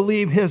will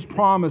believe His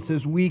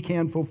promises, we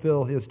can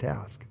fulfill His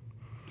task.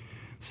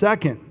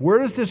 Second, where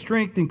does this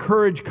strength and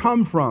courage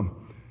come from?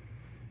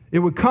 It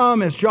would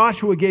come as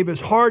Joshua gave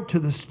his heart to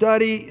the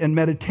study and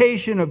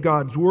meditation of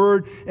God's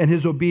Word and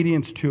his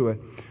obedience to it.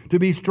 To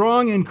be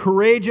strong and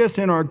courageous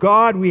in our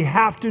God, we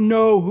have to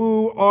know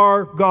who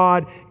our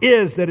God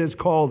is that has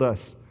called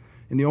us.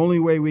 And the only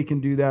way we can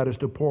do that is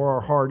to pour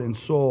our heart and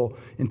soul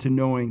into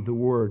knowing the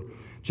Word.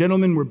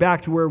 Gentlemen, we're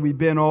back to where we've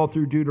been all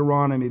through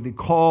Deuteronomy, the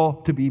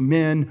call to be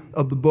men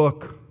of the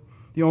book.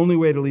 The only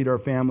way to lead our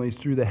families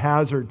through the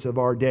hazards of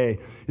our day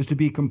is to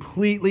be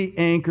completely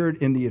anchored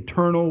in the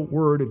eternal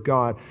Word of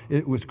God.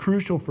 It was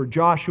crucial for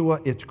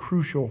Joshua. It's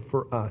crucial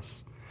for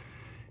us.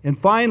 And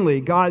finally,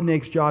 God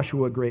makes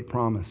Joshua a great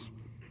promise.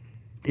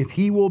 If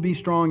he will be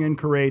strong and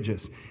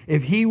courageous,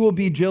 if he will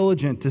be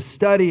diligent to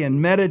study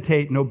and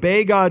meditate and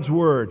obey God's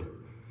Word,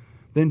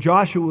 then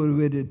Joshua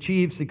would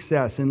achieve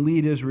success and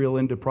lead Israel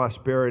into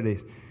prosperity.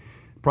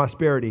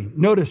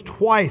 Notice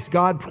twice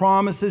God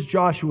promises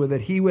Joshua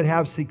that he would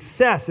have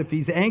success if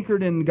he's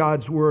anchored in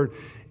God's word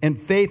and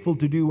faithful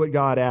to do what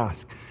God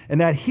asks. And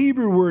that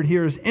Hebrew word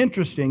here is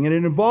interesting, and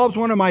it involves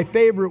one of my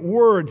favorite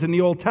words in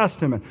the Old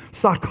Testament,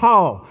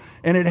 sakal.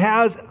 And it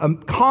has a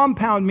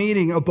compound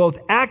meaning of both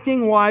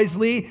acting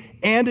wisely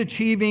and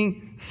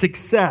achieving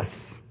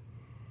success.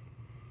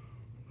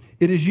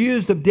 It is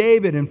used of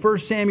David in 1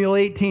 Samuel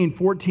 18,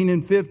 14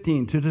 and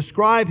 15 to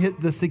describe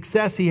the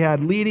success he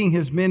had leading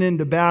his men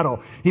into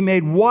battle. He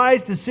made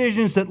wise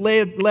decisions that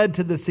led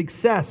to the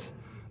success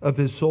of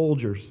his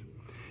soldiers.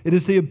 It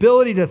is the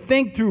ability to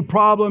think through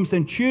problems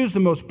and choose the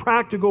most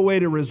practical way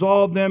to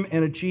resolve them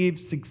and achieve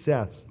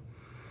success.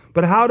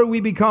 But how do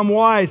we become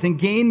wise and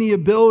gain the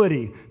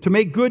ability to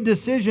make good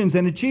decisions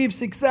and achieve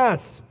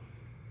success?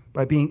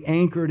 By being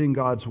anchored in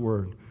God's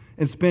word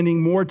and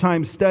spending more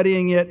time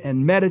studying it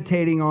and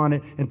meditating on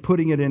it and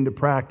putting it into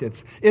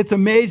practice. It's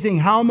amazing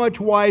how much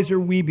wiser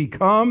we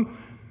become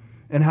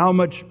and how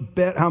much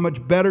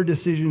better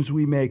decisions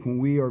we make when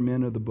we are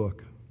men of the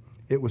book.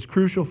 It was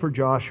crucial for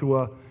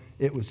Joshua.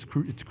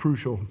 It's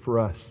crucial for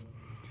us.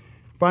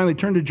 Finally,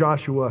 turn to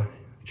Joshua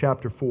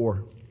chapter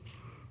 4.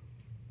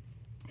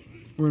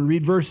 We're going to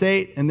read verse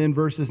 8 and then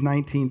verses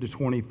 19 to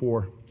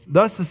 24.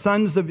 Thus the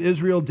sons of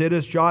Israel did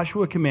as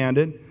Joshua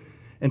commanded,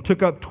 and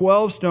took up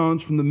 12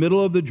 stones from the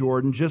middle of the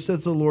Jordan, just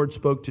as the Lord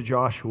spoke to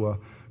Joshua,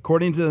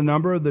 according to the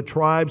number of the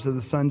tribes of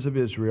the sons of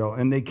Israel.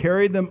 And they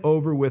carried them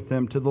over with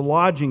them to the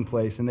lodging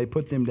place, and they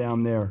put them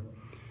down there.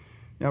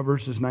 Now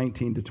verses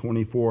 19 to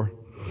 24.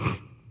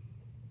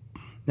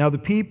 Now the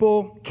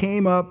people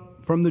came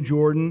up from the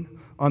Jordan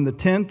on the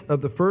 10th of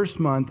the first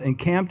month and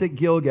camped at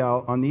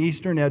Gilgal on the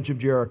eastern edge of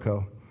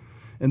Jericho.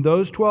 And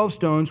those 12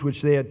 stones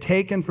which they had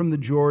taken from the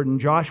Jordan,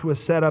 Joshua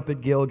set up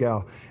at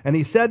Gilgal. And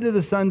he said to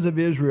the sons of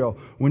Israel,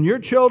 when your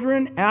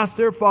children ask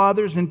their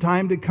fathers in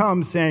time to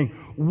come, saying,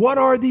 what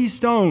are these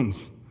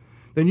stones?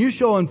 Then you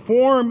shall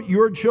inform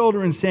your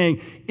children,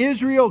 saying,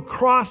 Israel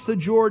crossed the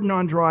Jordan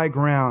on dry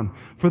ground.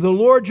 For the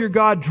Lord your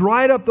God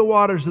dried up the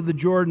waters of the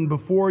Jordan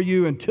before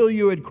you until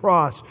you had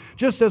crossed,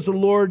 just as the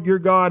Lord your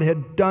God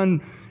had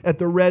done at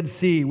the Red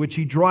Sea, which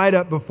he dried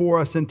up before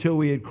us until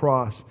we had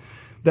crossed.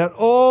 That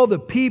all the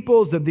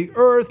peoples of the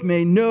earth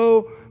may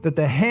know that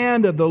the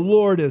hand of the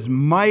Lord is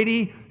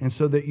mighty, and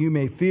so that you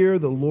may fear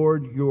the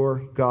Lord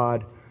your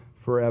God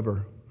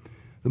forever.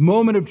 The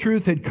moment of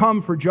truth had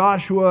come for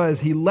Joshua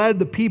as he led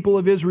the people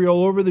of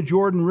Israel over the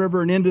Jordan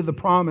River and into the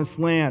promised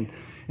land.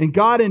 And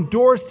God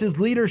endorsed his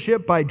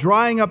leadership by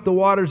drying up the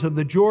waters of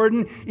the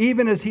Jordan,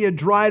 even as he had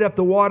dried up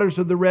the waters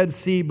of the Red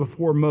Sea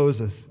before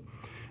Moses.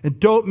 And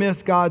don't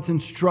miss God's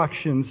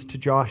instructions to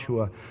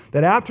Joshua,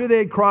 that after they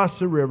had crossed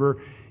the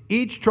river,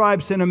 each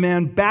tribe sent a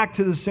man back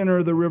to the center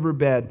of the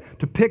riverbed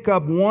to pick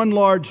up one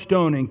large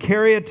stone and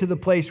carry it to the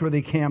place where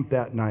they camped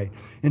that night.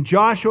 And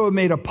Joshua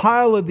made a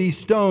pile of these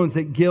stones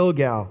at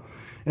Gilgal.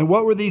 And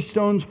what were these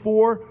stones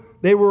for?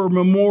 They were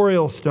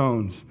memorial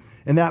stones.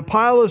 And that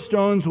pile of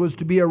stones was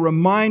to be a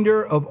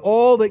reminder of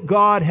all that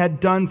God had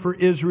done for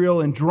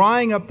Israel in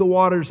drying up the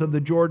waters of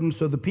the Jordan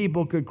so the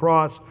people could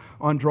cross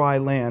on dry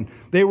land.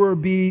 They were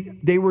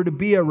to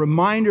be a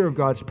reminder of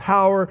God's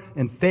power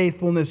and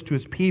faithfulness to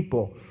his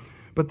people.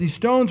 But these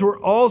stones were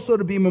also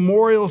to be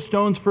memorial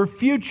stones for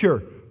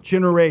future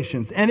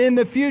generations. And in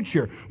the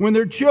future, when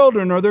their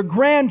children or their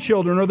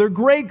grandchildren or their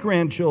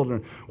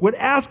great-grandchildren would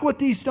ask what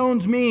these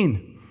stones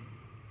mean,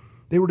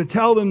 they were to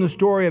tell them the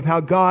story of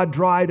how God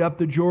dried up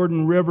the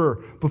Jordan River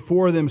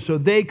before them so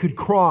they could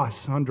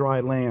cross on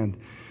dry land.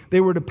 They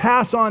were to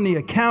pass on the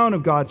account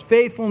of God's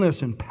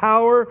faithfulness and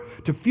power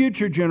to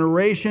future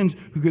generations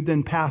who could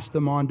then pass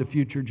them on to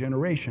future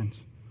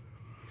generations.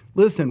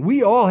 Listen,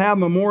 we all have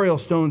memorial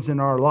stones in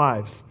our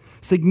lives,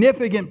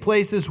 significant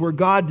places where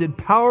God did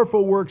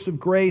powerful works of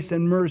grace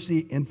and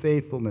mercy and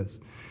faithfulness.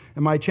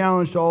 And my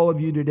challenge to all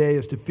of you today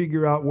is to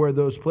figure out where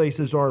those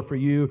places are for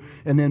you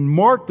and then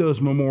mark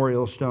those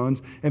memorial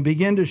stones and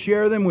begin to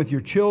share them with your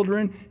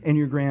children and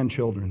your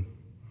grandchildren.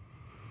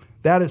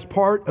 That is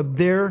part of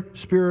their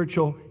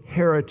spiritual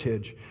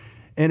heritage.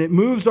 And it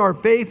moves our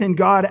faith in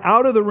God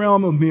out of the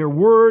realm of mere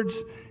words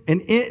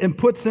and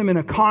puts them in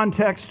a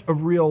context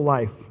of real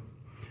life.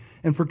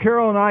 And for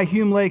Carol and I,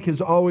 Hume Lake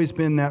has always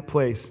been that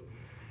place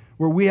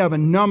where we have a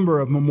number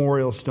of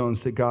memorial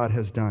stones that God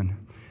has done.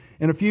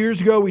 And a few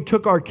years ago, we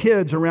took our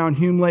kids around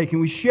Hume Lake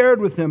and we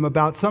shared with them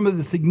about some of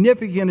the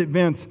significant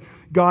events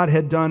God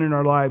had done in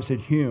our lives at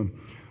Hume.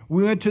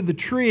 We went to the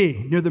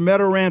tree near the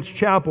Meadow Ranch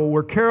Chapel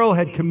where Carol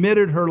had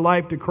committed her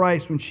life to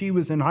Christ when she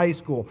was in high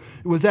school.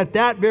 It was at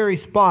that very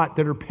spot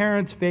that her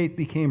parents' faith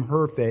became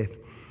her faith.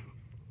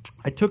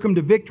 I took them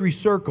to Victory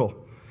Circle,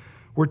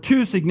 where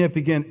two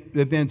significant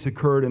events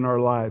occurred in our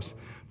lives.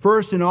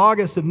 First, in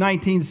August of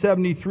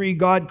 1973,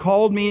 God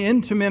called me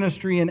into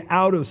ministry and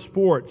out of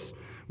sports,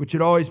 which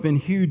had always been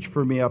huge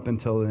for me up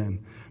until then.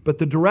 But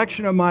the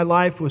direction of my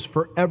life was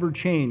forever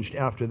changed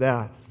after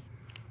that.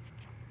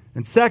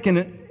 And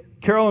second,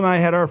 Carol and I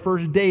had our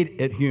first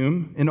date at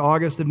Hume in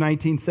August of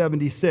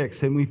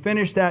 1976, and we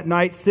finished that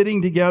night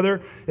sitting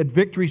together at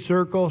Victory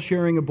Circle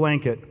sharing a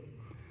blanket.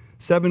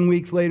 7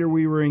 weeks later,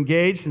 we were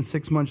engaged, and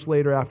 6 months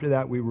later after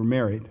that, we were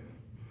married.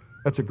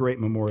 That's a great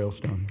memorial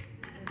stone.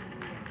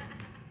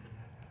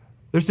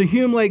 There's the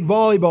Hume Lake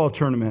Volleyball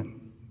Tournament,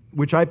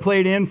 which I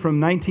played in from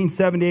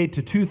 1978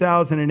 to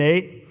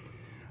 2008.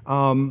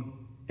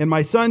 And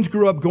my sons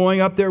grew up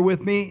going up there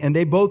with me, and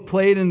they both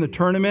played in the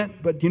tournament.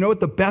 But you know what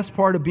the best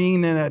part of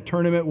being in that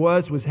tournament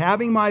was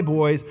having my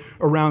boys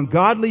around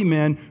godly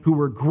men who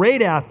were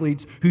great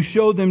athletes, who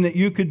showed them that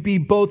you could be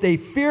both a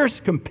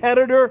fierce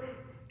competitor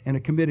and a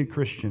committed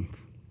Christian.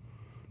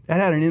 That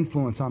had an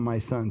influence on my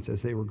sons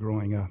as they were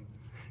growing up.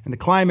 And the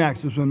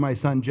climax was when my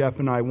son Jeff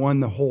and I won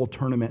the whole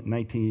tournament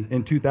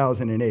in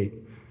 2008,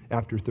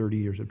 after 30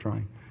 years of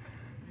trying.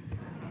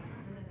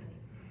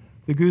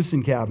 The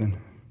Goosen Cabin.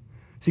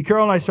 See,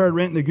 Carol and I started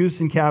renting the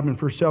Goosen Cabin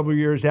for several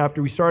years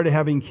after we started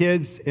having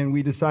kids, and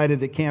we decided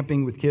that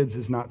camping with kids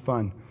is not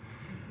fun.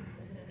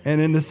 And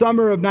in the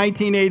summer of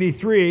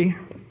 1983,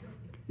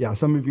 yeah,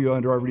 some of you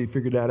had already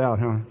figured that out,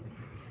 huh?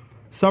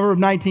 Summer of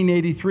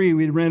 1983,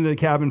 we rented a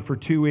cabin for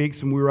 2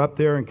 weeks, and we were up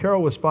there, and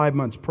Carol was 5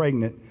 months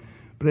pregnant.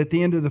 But at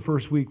the end of the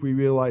first week, we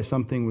realized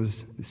something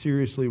was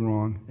seriously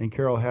wrong, and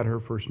Carol had her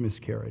first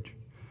miscarriage.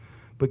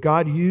 But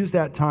God used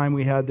that time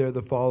we had there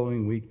the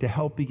following week to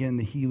help begin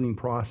the healing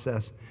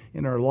process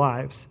in our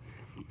lives.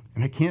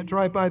 And I can't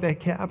drive by that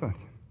cabin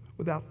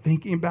without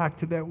thinking back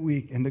to that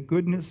week and the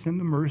goodness and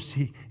the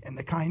mercy and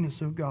the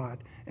kindness of God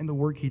and the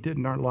work He did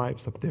in our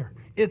lives up there.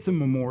 It's a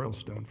memorial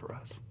stone for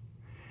us.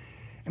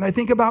 And I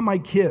think about my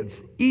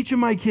kids. Each of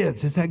my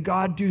kids has had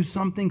God do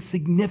something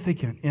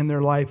significant in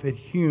their life at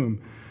Hume.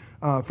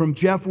 From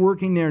Jeff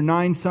working there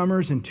 9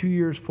 summers and 2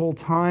 years full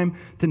time,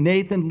 to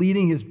Nathan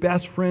leading his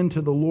best friend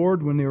to the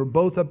Lord when they were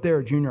both up there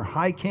at junior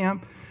high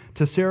camp,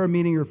 to Sarah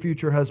meeting her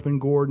future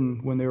husband Gordon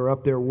when they were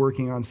up there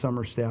working on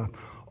summer staff.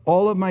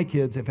 All of my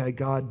kids have had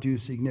God do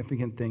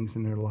significant things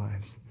in their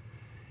lives.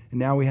 And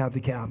now we have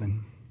the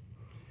cabin.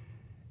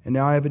 And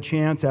now I have a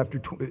chance after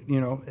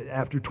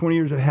 20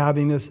 years of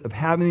having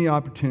the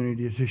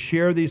opportunity to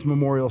share these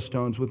memorial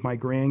stones with my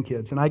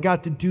grandkids. And I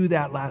got to do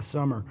that last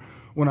summer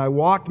when I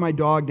walked my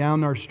dog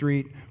down our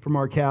street from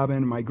our cabin,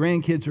 and my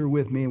grandkids are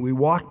with me, and we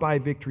walked by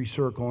Victory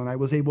Circle, and I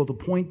was able to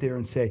point there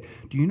and say,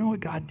 do you know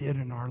what God did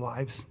in our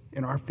lives,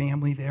 in our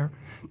family there?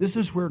 This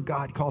is where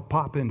God called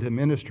Papa into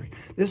ministry.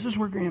 This is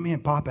where Grammy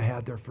and Papa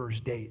had their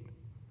first date.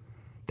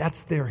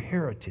 That's their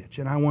heritage,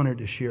 and I wanted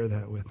to share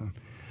that with them.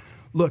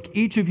 Look,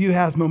 each of you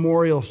has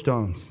memorial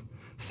stones,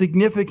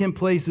 significant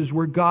places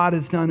where God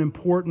has done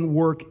important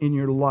work in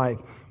your life.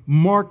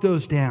 Mark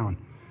those down.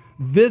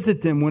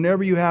 Visit them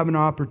whenever you have an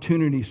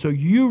opportunity so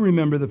you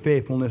remember the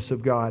faithfulness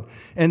of God.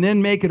 And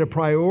then make it a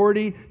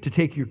priority to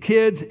take your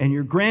kids and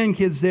your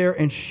grandkids there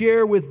and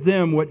share with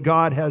them what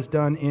God has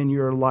done in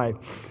your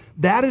life.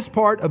 That is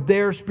part of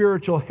their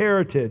spiritual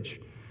heritage,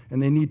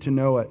 and they need to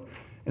know it.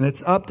 And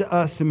it's up to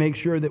us to make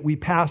sure that we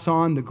pass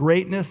on the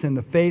greatness and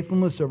the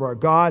faithfulness of our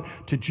God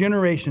to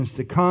generations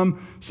to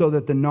come so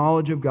that the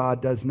knowledge of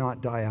God does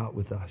not die out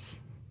with us.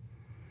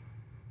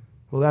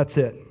 Well, that's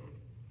it.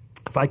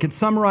 If I could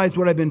summarize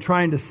what I've been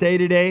trying to say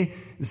today,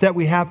 is that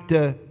we have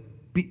to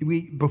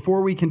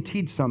before we can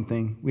teach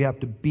something, we have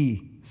to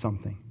be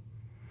something.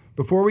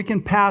 Before we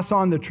can pass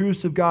on the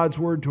truths of God's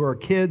word to our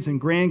kids and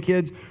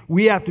grandkids,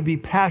 we have to be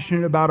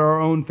passionate about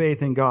our own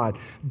faith in God,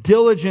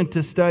 diligent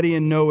to study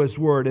and know His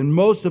word. And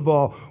most of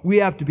all, we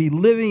have to be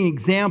living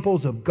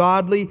examples of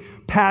godly,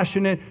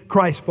 passionate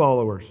Christ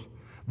followers.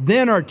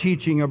 Then our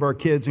teaching of our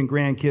kids and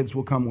grandkids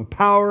will come with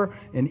power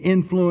and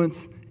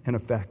influence and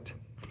effect.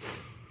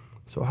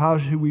 So how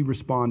should we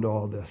respond to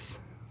all this?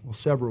 Well,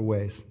 several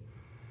ways.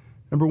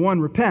 Number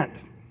one, repent.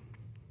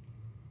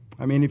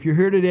 I mean, if you're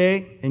here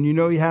today and you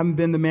know you haven't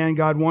been the man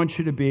God wants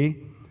you to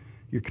be,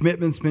 your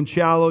commitment's been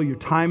shallow, your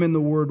time in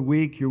the Word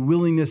weak, your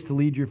willingness to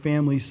lead your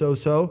family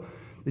so-so,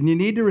 then you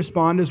need to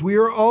respond as we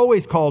are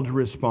always called to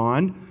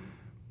respond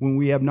when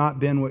we have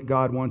not been what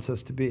God wants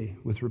us to be,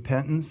 with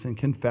repentance and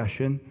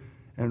confession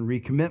and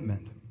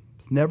recommitment.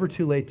 It's never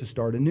too late to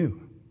start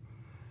anew.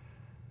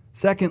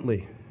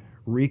 Secondly,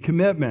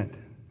 recommitment.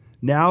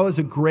 Now is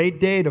a great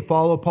day to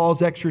follow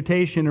Paul's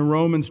exhortation in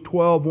Romans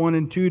 12, 1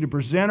 and 2, to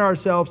present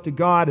ourselves to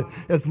God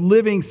as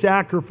living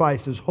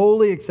sacrifices,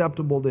 wholly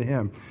acceptable to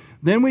Him.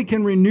 Then we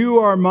can renew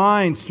our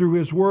minds through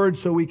His word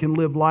so we can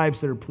live lives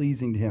that are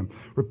pleasing to Him.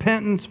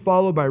 Repentance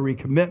followed by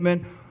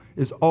recommitment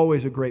is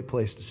always a great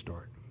place to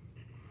start.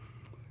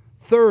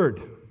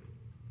 Third,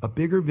 a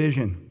bigger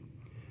vision.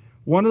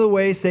 One of the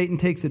ways Satan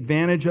takes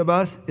advantage of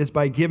us is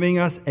by giving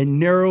us a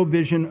narrow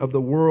vision of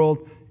the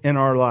world and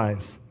our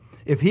lives.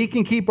 If he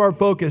can keep our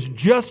focus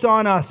just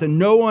on us and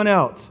no one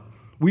else,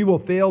 we will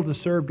fail to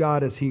serve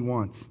God as He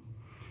wants.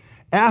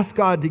 Ask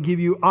God to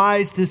give you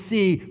eyes to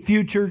see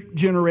future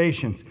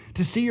generations,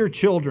 to see your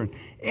children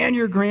and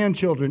your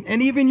grandchildren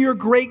and even your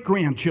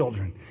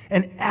great-grandchildren,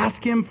 and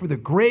ask Him for the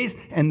grace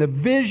and the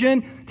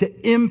vision to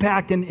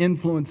impact and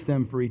influence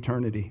them for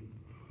eternity.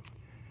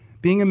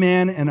 Being a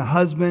man and a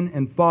husband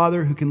and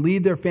father who can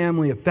lead their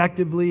family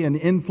effectively and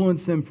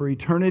influence them for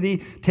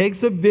eternity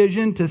takes a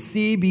vision to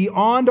see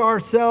beyond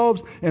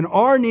ourselves and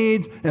our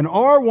needs and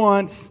our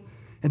wants,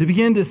 and to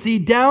begin to see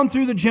down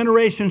through the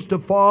generations to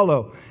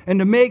follow, and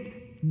to make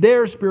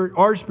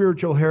our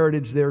spiritual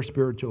heritage their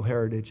spiritual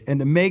heritage, and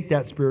to make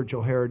that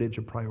spiritual heritage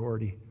a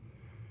priority.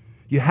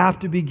 You have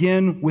to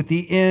begin with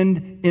the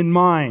end in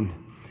mind.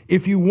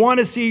 If you want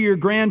to see your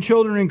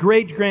grandchildren and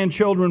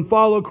great-grandchildren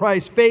follow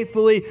Christ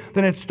faithfully,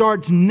 then it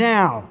starts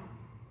now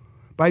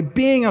by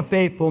being a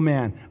faithful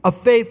man, a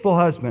faithful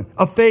husband,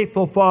 a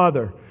faithful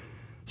father.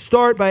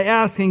 Start by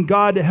asking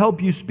God to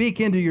help you speak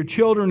into your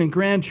children and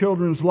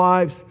grandchildren's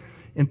lives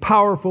in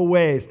powerful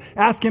ways.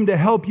 Ask Him to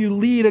help you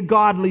lead a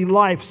godly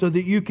life so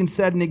that you can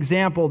set an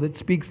example that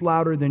speaks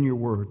louder than your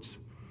words.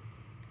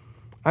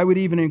 I would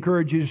even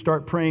encourage you to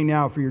start praying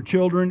now for your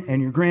children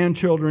and your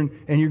grandchildren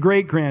and your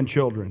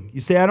great-grandchildren. You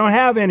say, I don't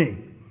have any.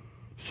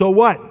 So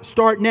what?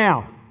 Start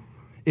now.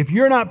 If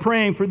you're not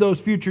praying for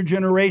those future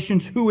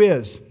generations, who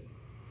is?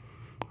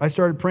 I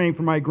started praying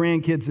for my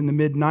grandkids in the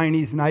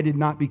mid-90s, and I did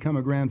not become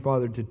a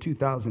grandfather until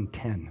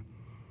 2010.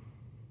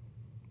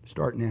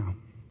 Start now.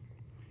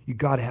 You've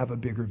got to have a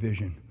bigger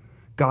vision.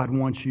 God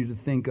wants you to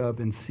think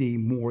of and see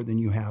more than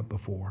you have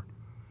before.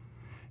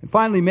 And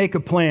finally, make a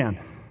plan.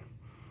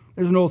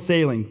 There's an old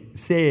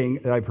saying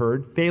that I've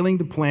heard, failing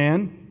to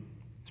plan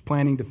is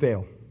planning to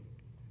fail.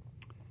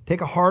 Take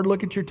a hard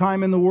look at your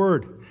time in the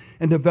Word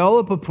and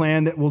develop a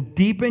plan that will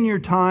deepen your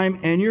time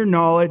and your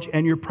knowledge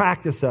and your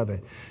practice of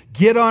it.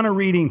 Get on a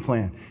reading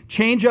plan.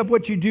 Change up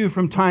what you do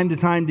from time to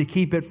time to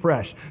keep it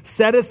fresh.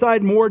 Set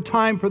aside more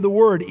time for the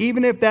Word,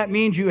 even if that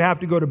means you have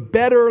to go to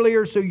bed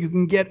earlier so you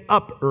can get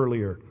up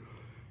earlier.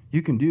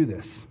 You can do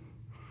this.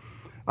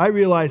 I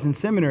realized in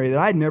seminary that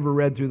I'd never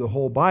read through the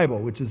whole Bible,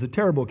 which is a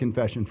terrible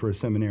confession for a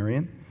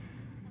seminarian.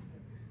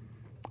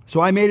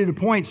 So I made it a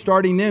point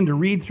starting then to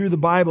read through the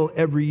Bible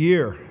every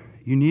year.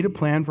 You need a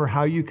plan for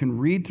how you can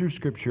read through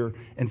Scripture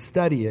and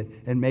study it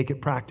and make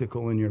it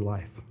practical in your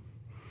life.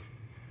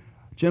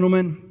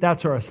 Gentlemen,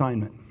 that's our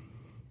assignment.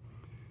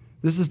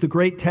 This is the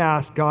great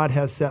task God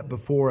has set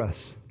before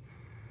us.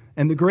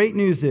 And the great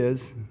news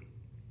is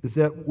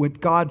that with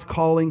God's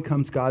calling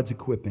comes God's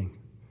equipping.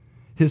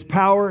 His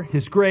power,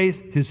 His grace,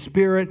 His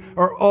Spirit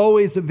are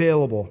always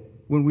available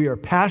when we are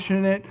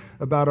passionate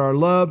about our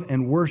love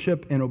and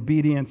worship and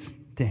obedience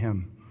to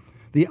Him.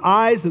 The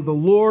eyes of the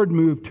Lord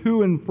move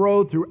to and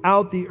fro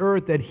throughout the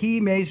earth that He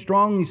may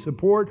strongly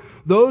support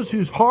those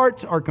whose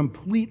hearts are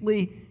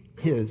completely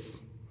His.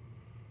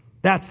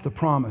 That's the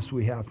promise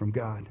we have from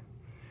God.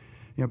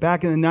 You know,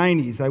 back in the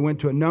 90s, I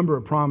went to a number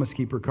of Promise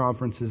Keeper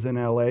conferences in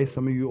LA.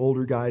 Some of you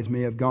older guys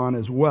may have gone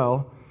as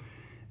well.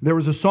 There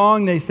was a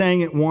song they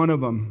sang at one of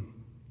them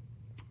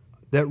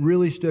that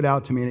really stood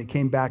out to me, and it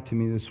came back to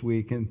me this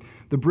week. And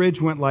the bridge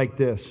went like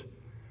this.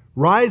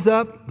 Rise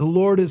up, the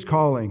Lord is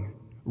calling.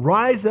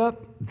 Rise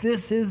up,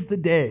 this is the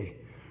day.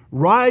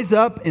 Rise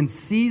up and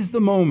seize the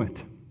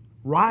moment.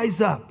 Rise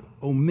up,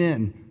 O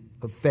men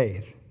of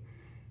faith.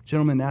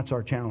 Gentlemen, that's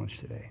our challenge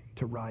today,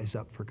 to rise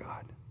up for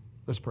God.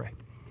 Let's pray.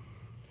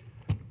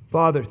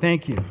 Father,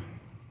 thank you.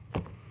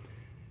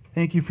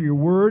 Thank you for your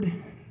word.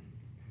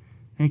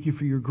 Thank you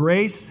for your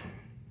grace.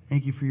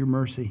 Thank you for your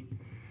mercy.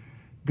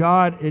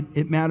 God,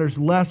 it matters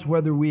less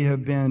whether we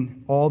have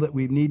been all that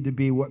we need to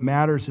be. What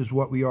matters is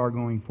what we are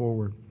going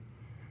forward.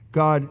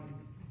 God,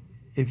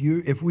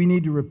 if we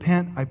need to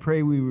repent, I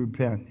pray we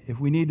repent. If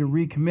we need to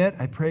recommit,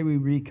 I pray we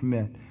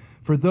recommit.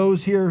 For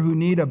those here who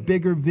need a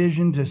bigger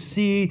vision to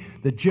see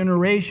the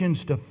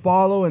generations to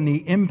follow and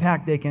the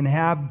impact they can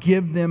have,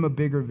 give them a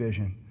bigger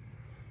vision.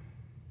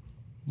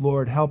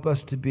 Lord, help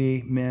us to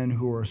be men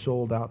who are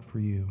sold out for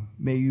you.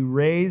 May you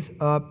raise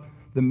up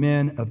the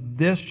men of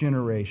this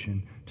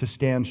generation to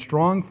stand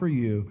strong for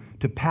you,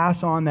 to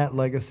pass on that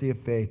legacy of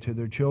faith to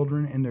their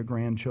children and their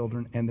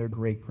grandchildren and their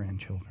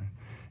great-grandchildren.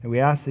 And we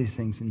ask these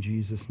things in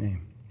Jesus'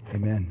 name.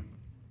 Amen.